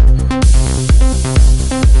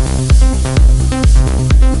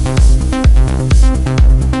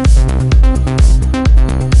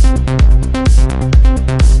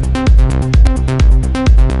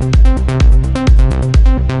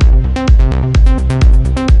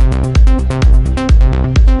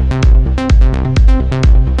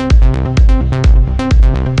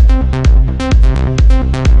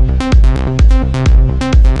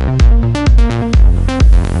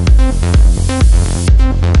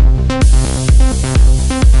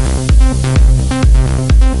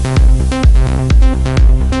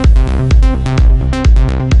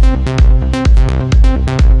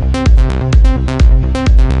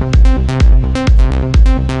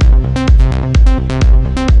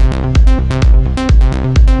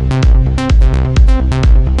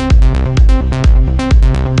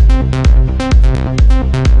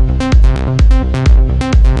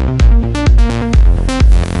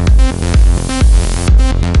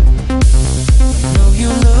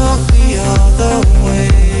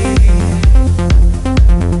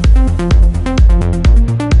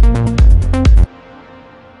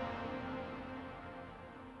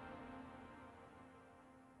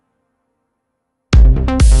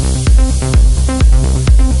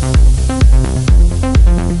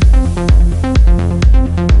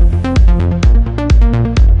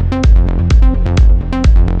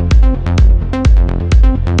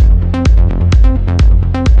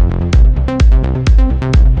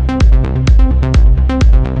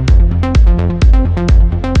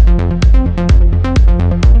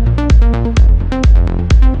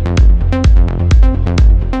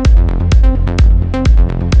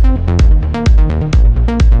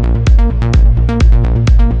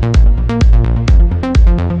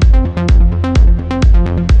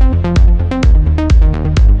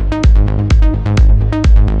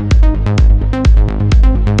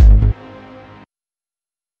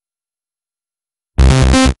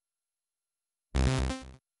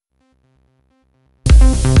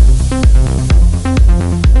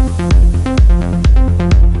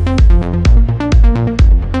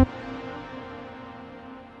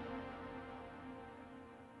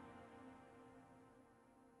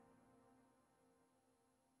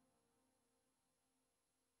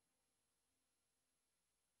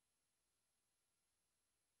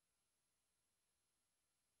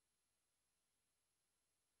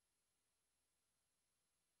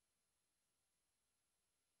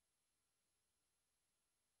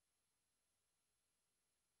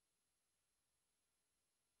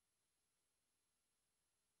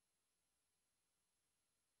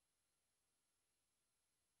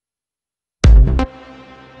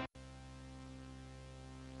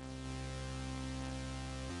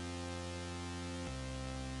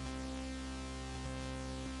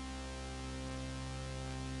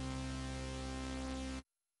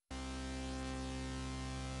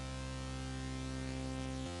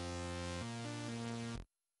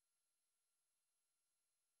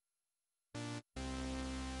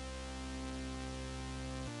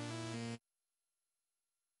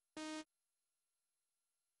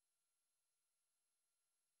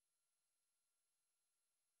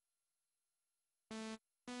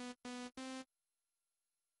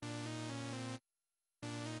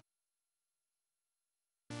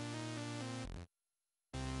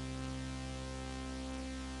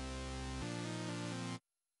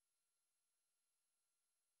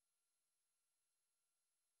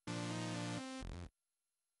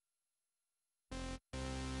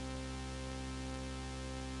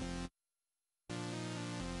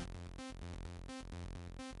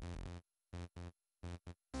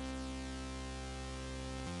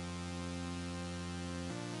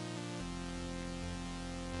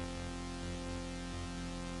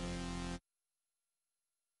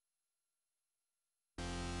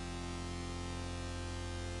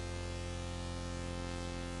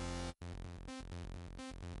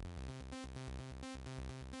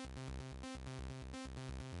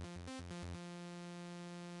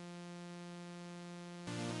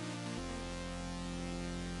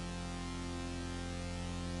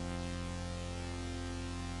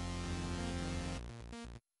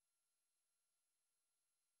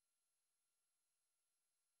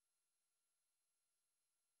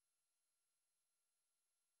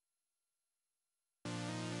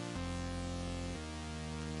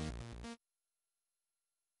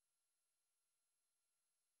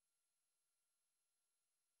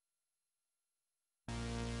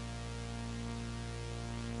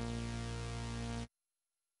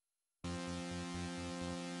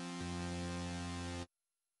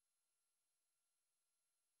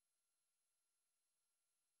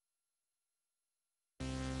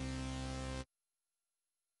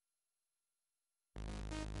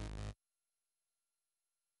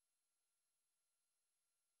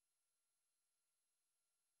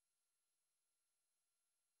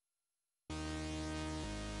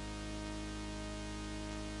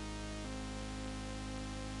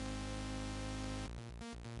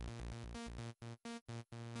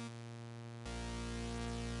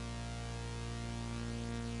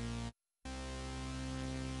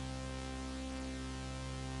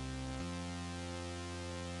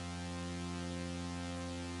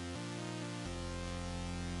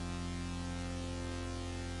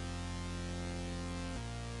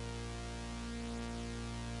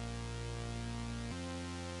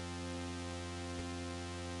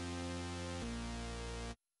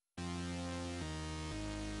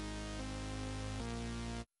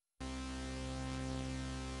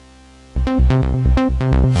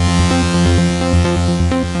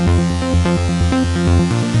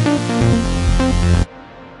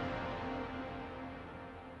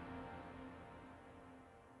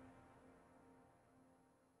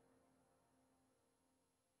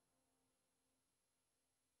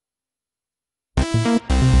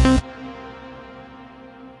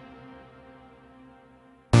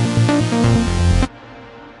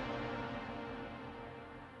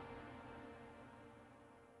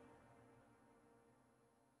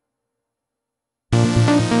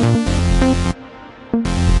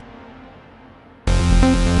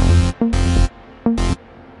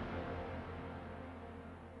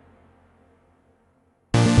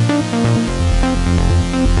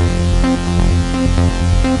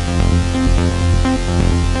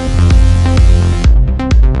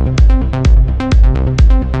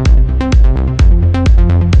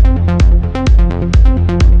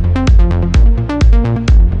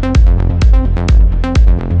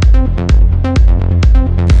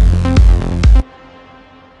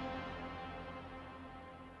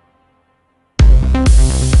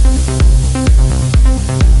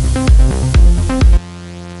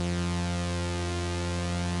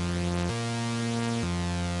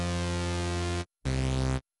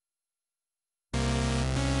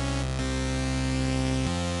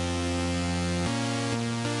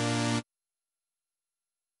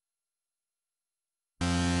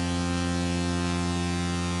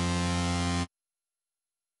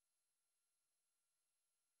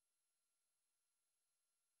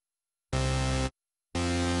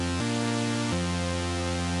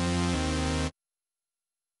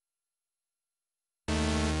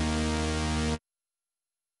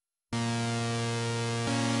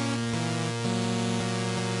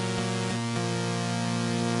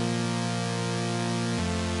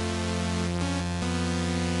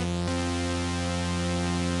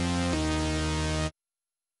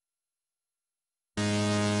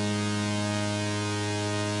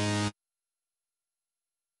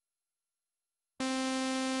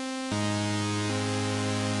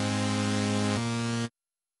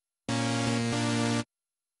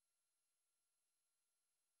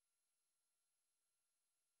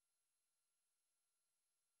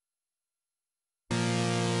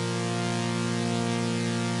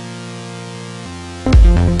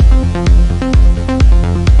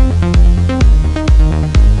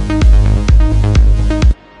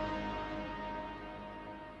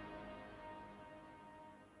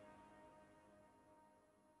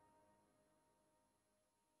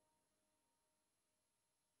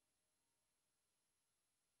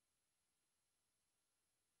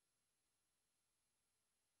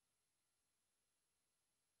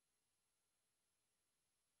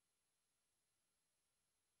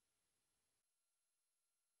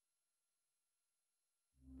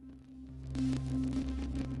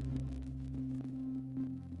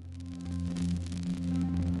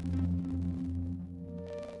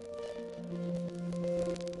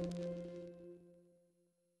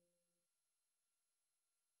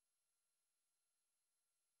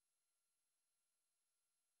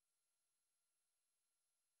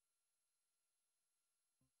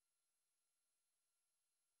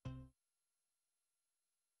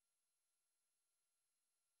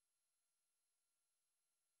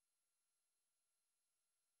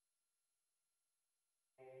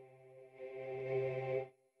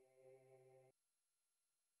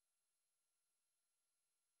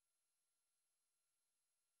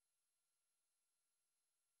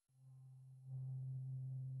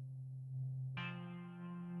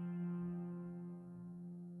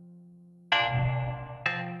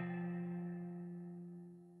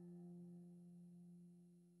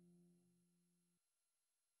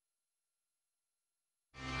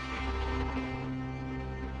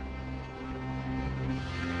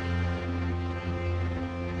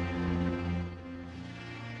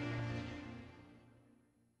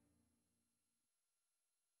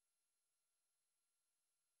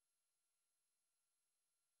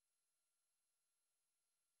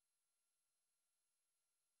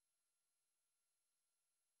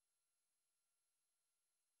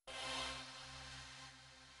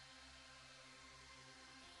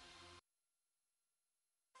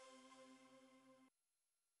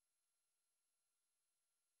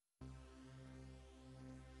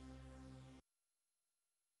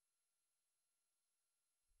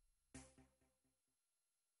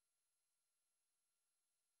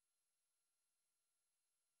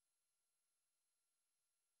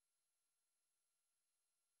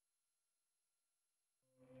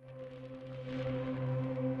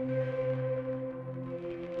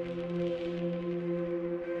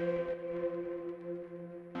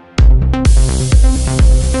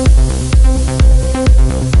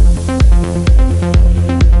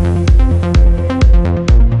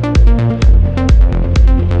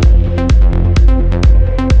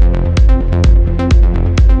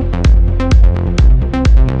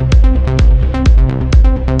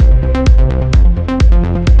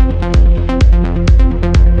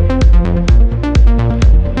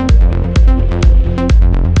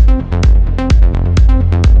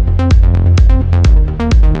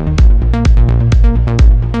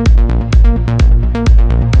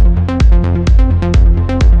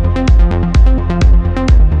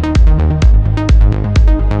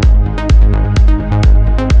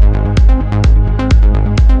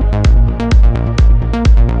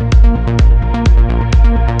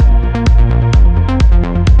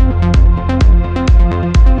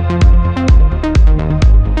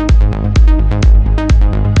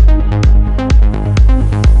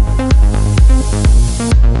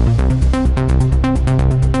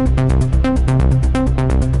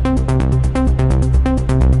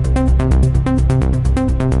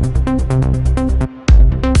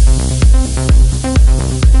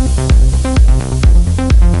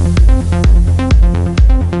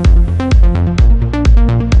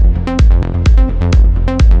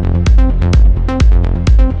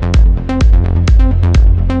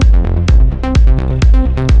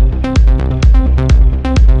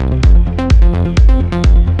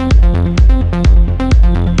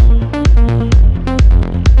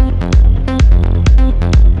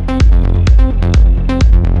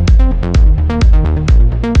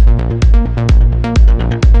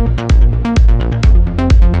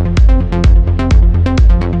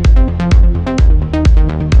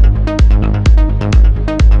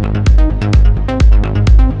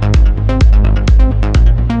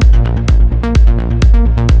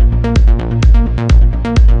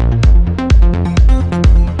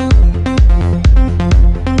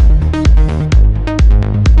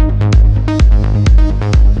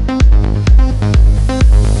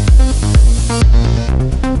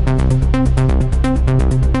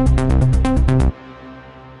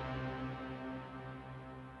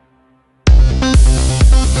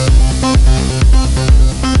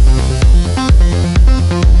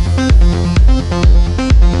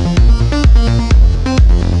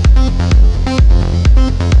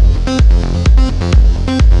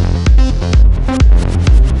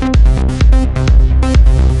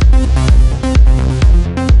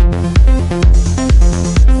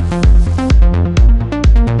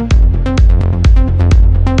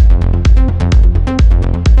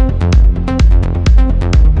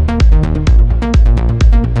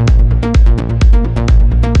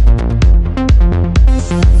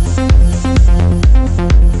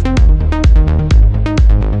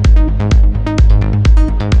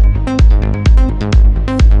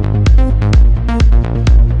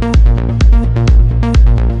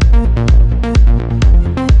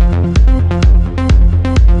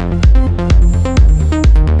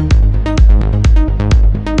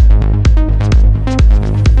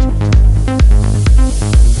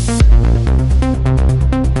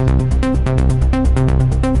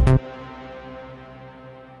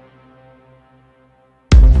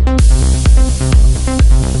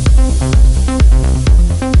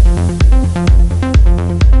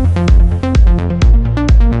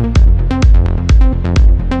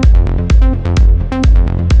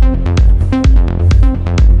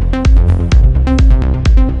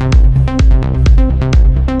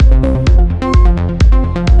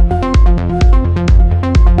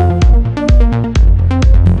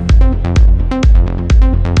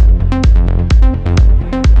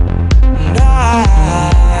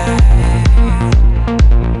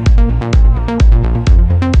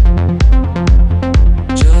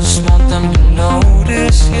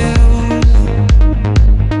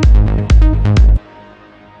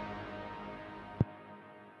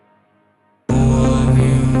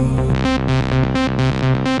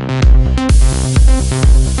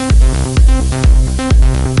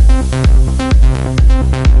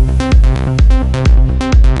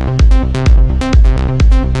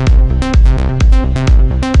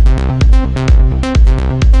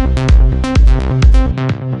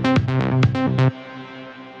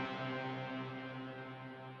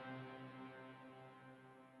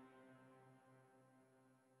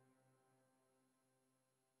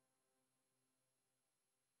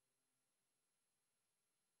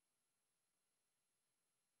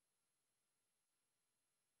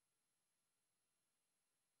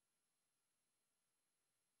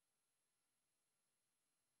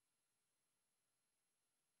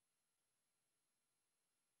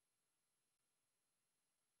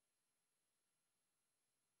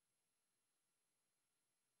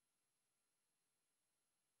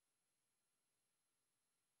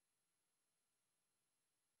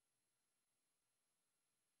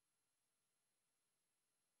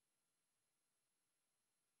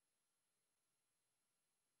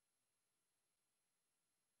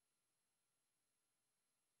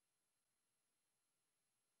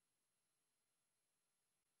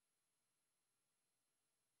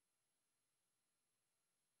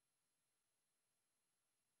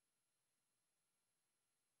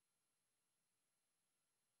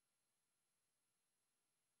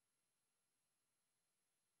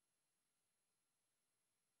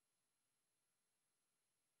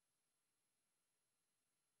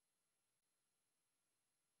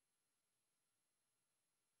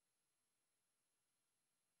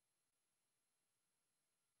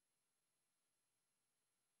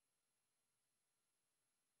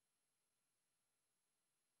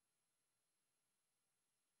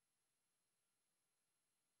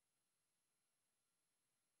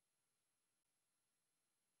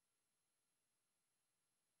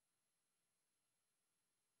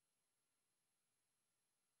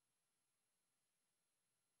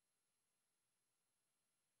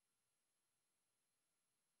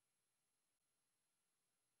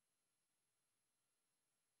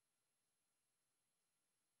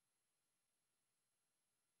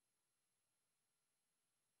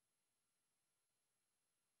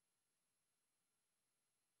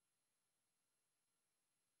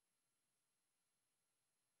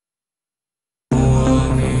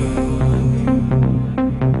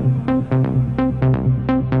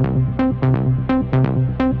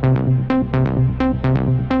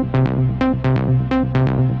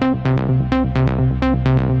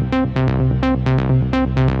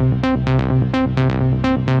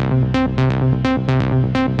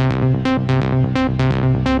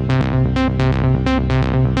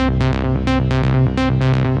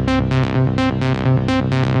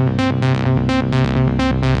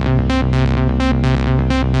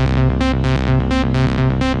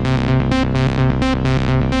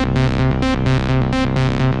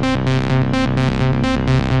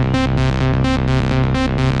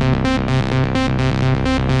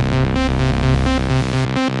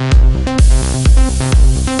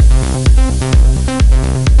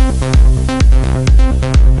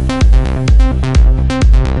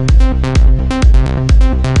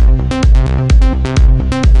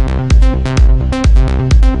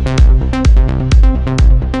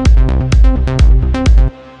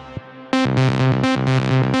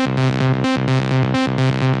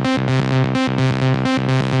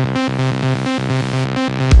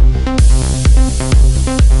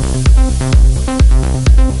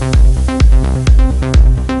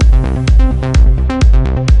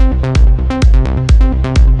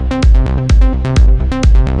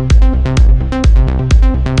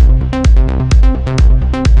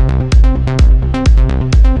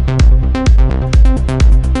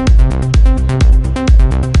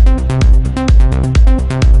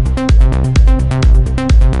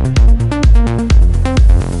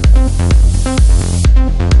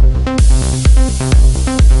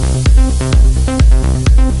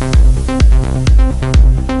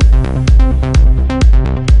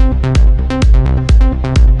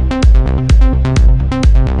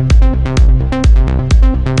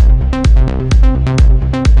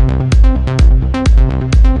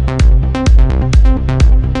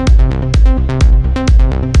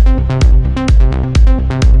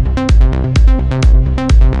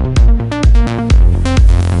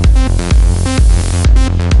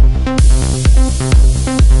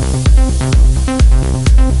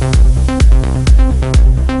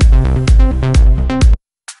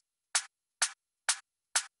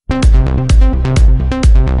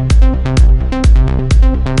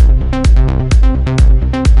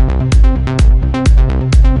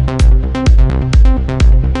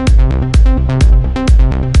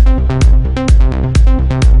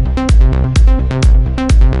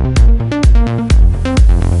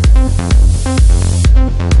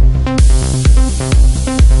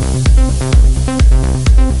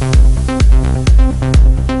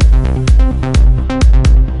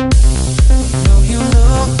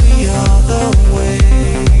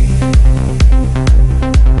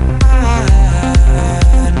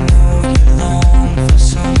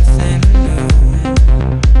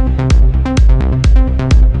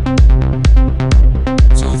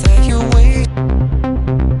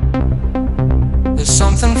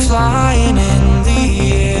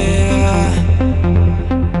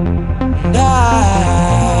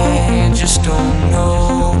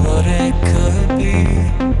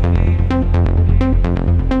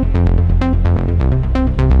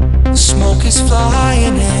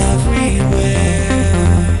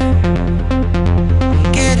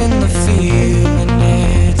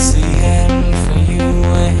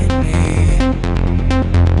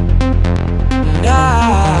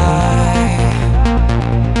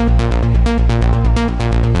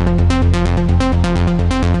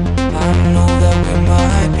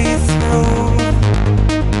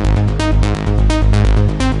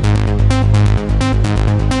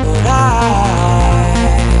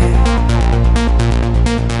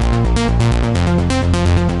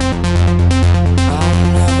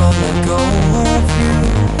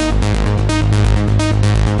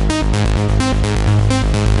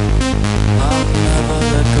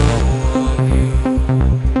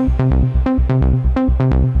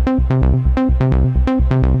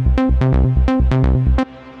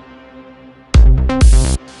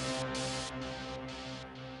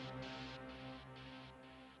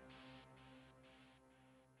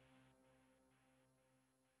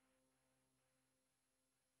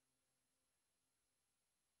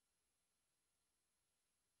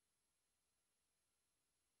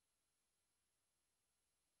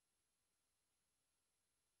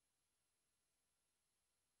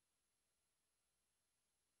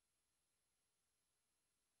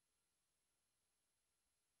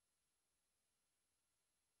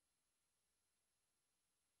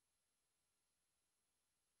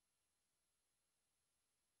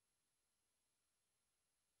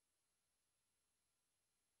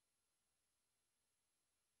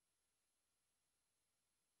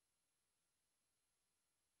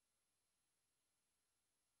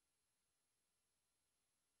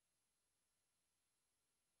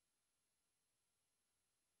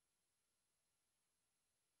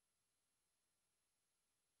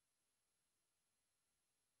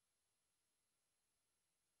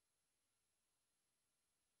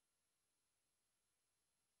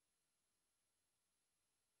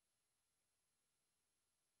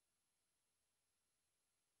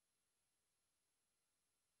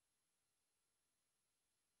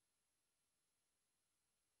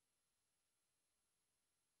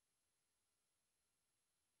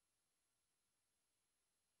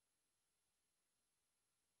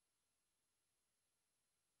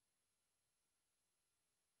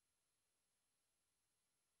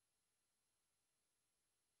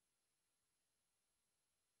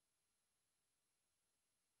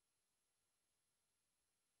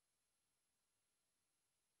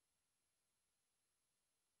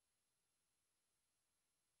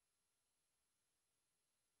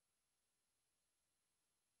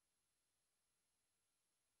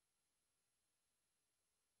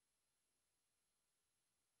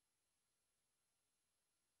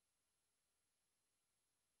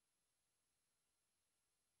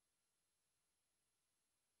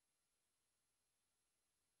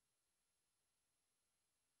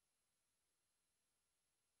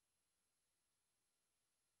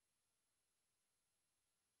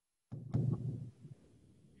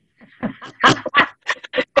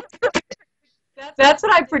 That's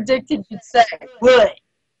what I predicted you'd say. Would.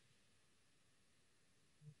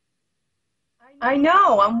 I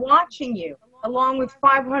know, I'm watching you, along with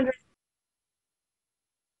 500.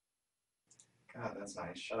 God, that's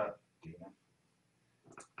nice. Shut up, Dina.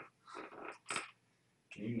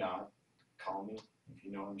 Can you not call me if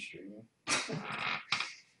you know I'm streaming?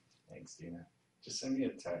 Thanks, Dina. Just send me a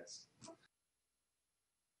text.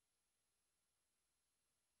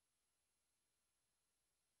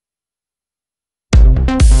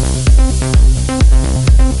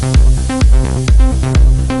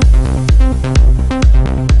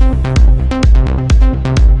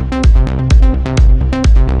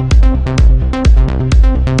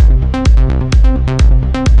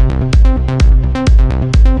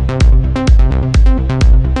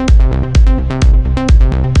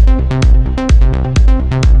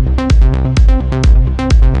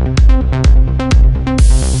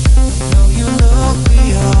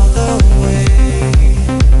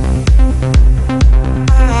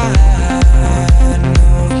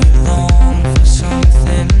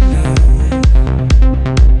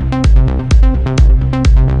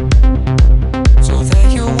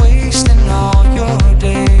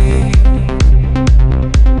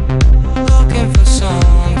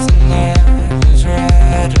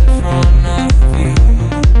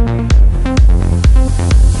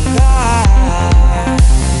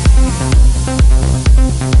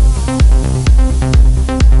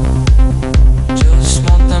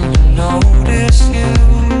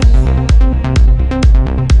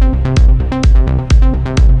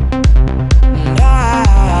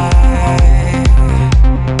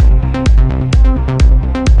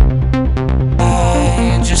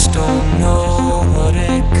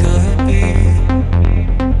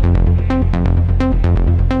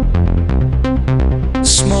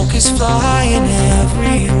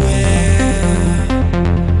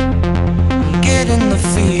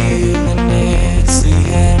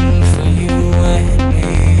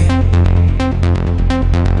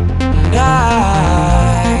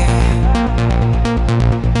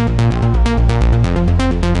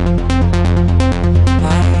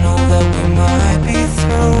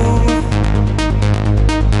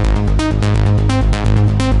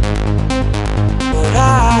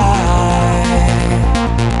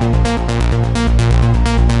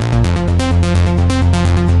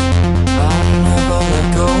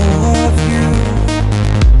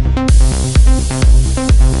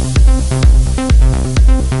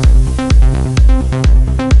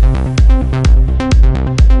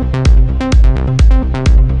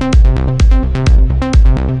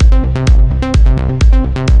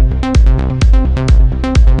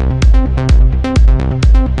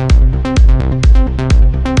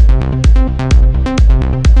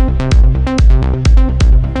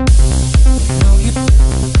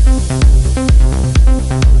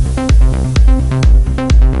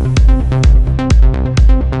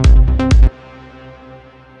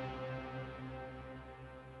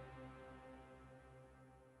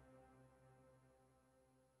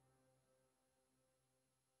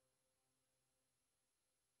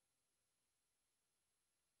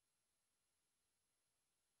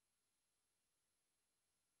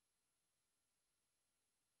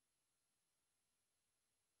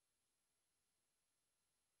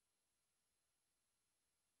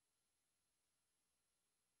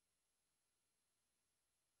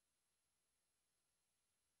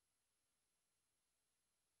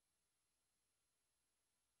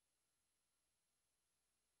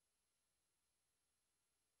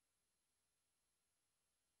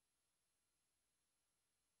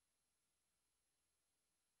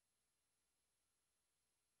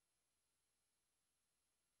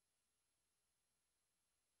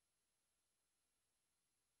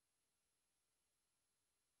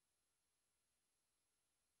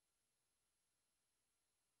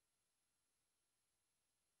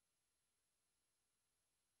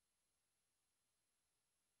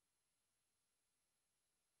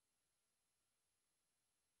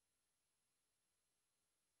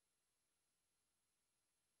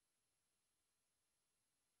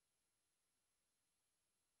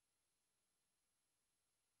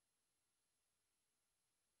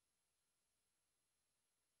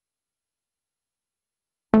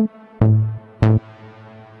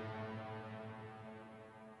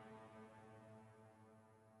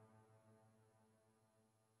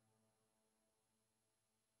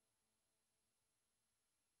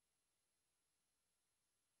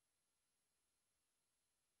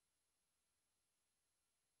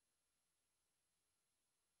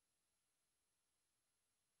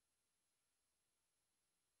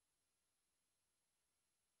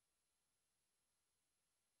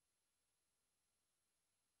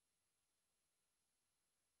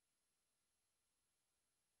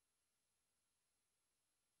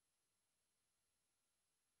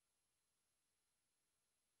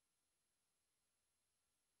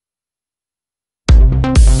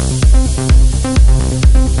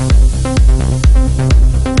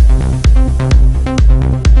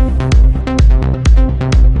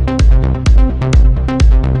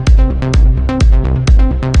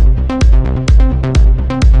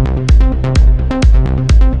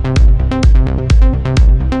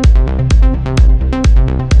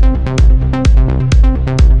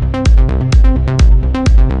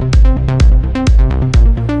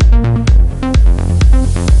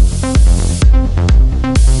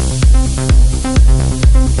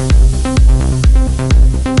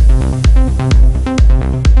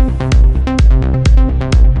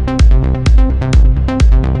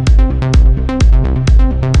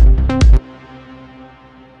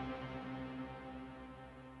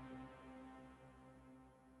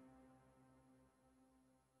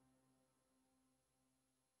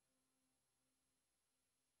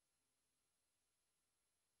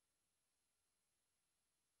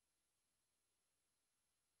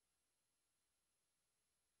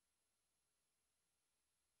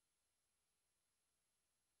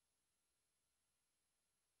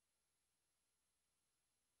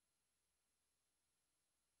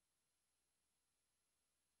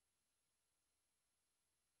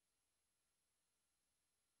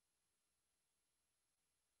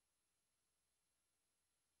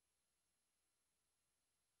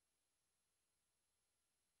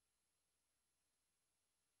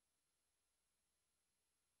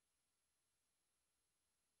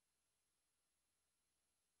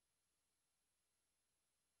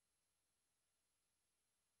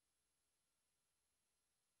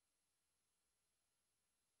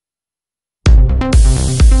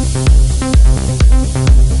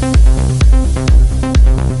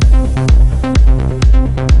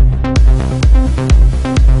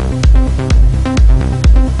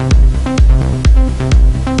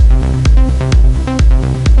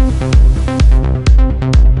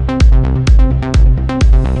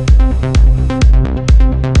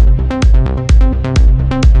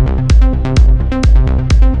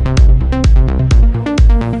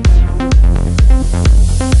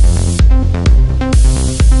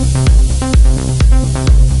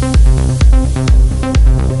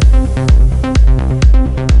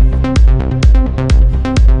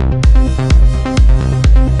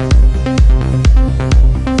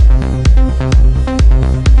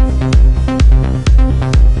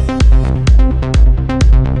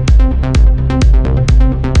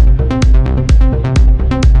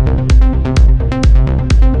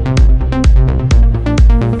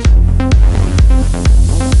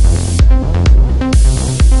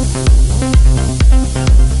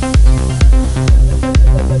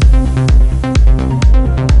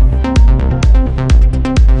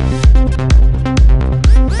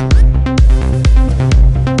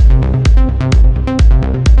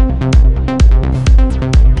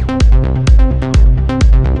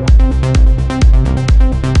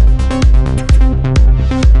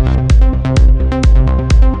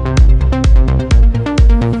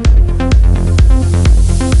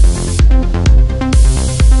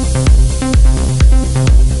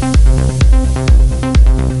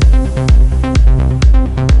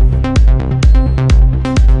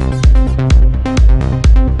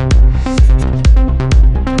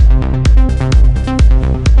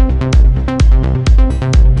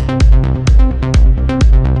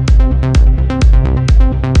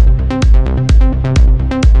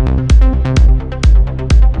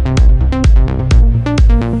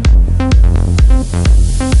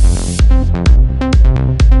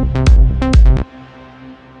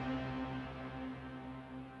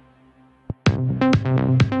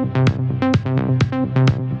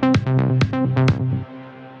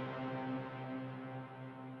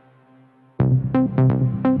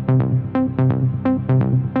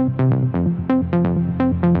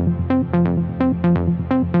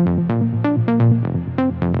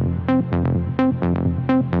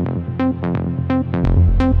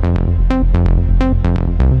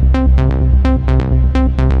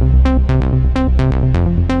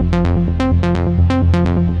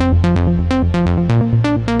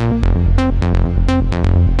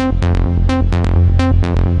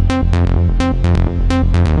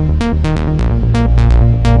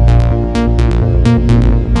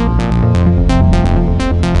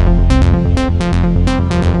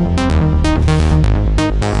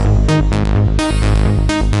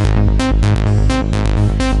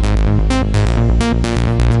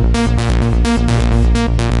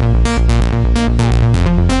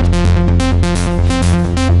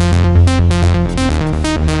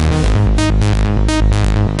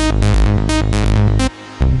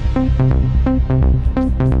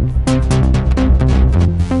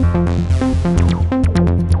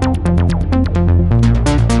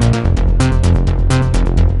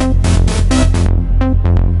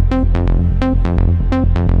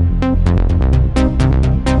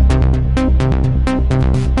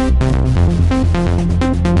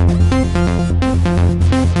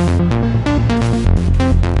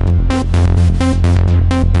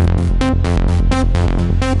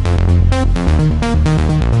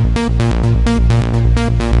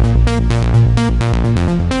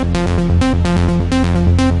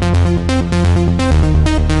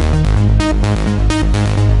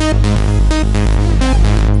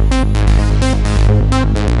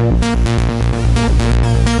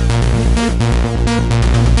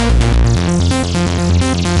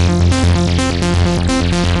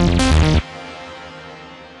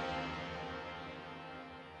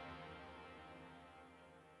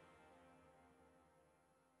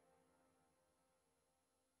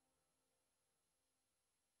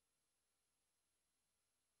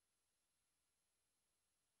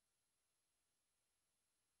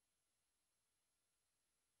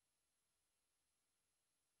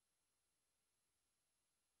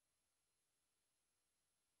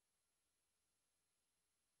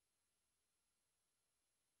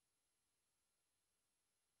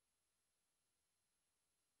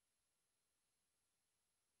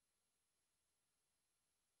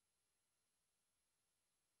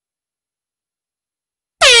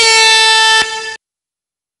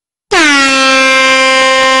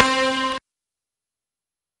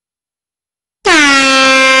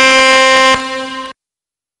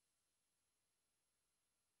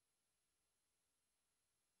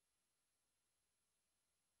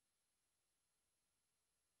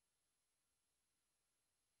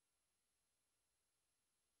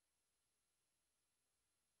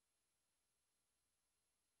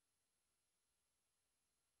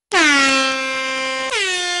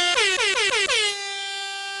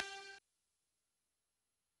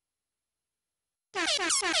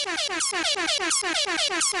 Believe.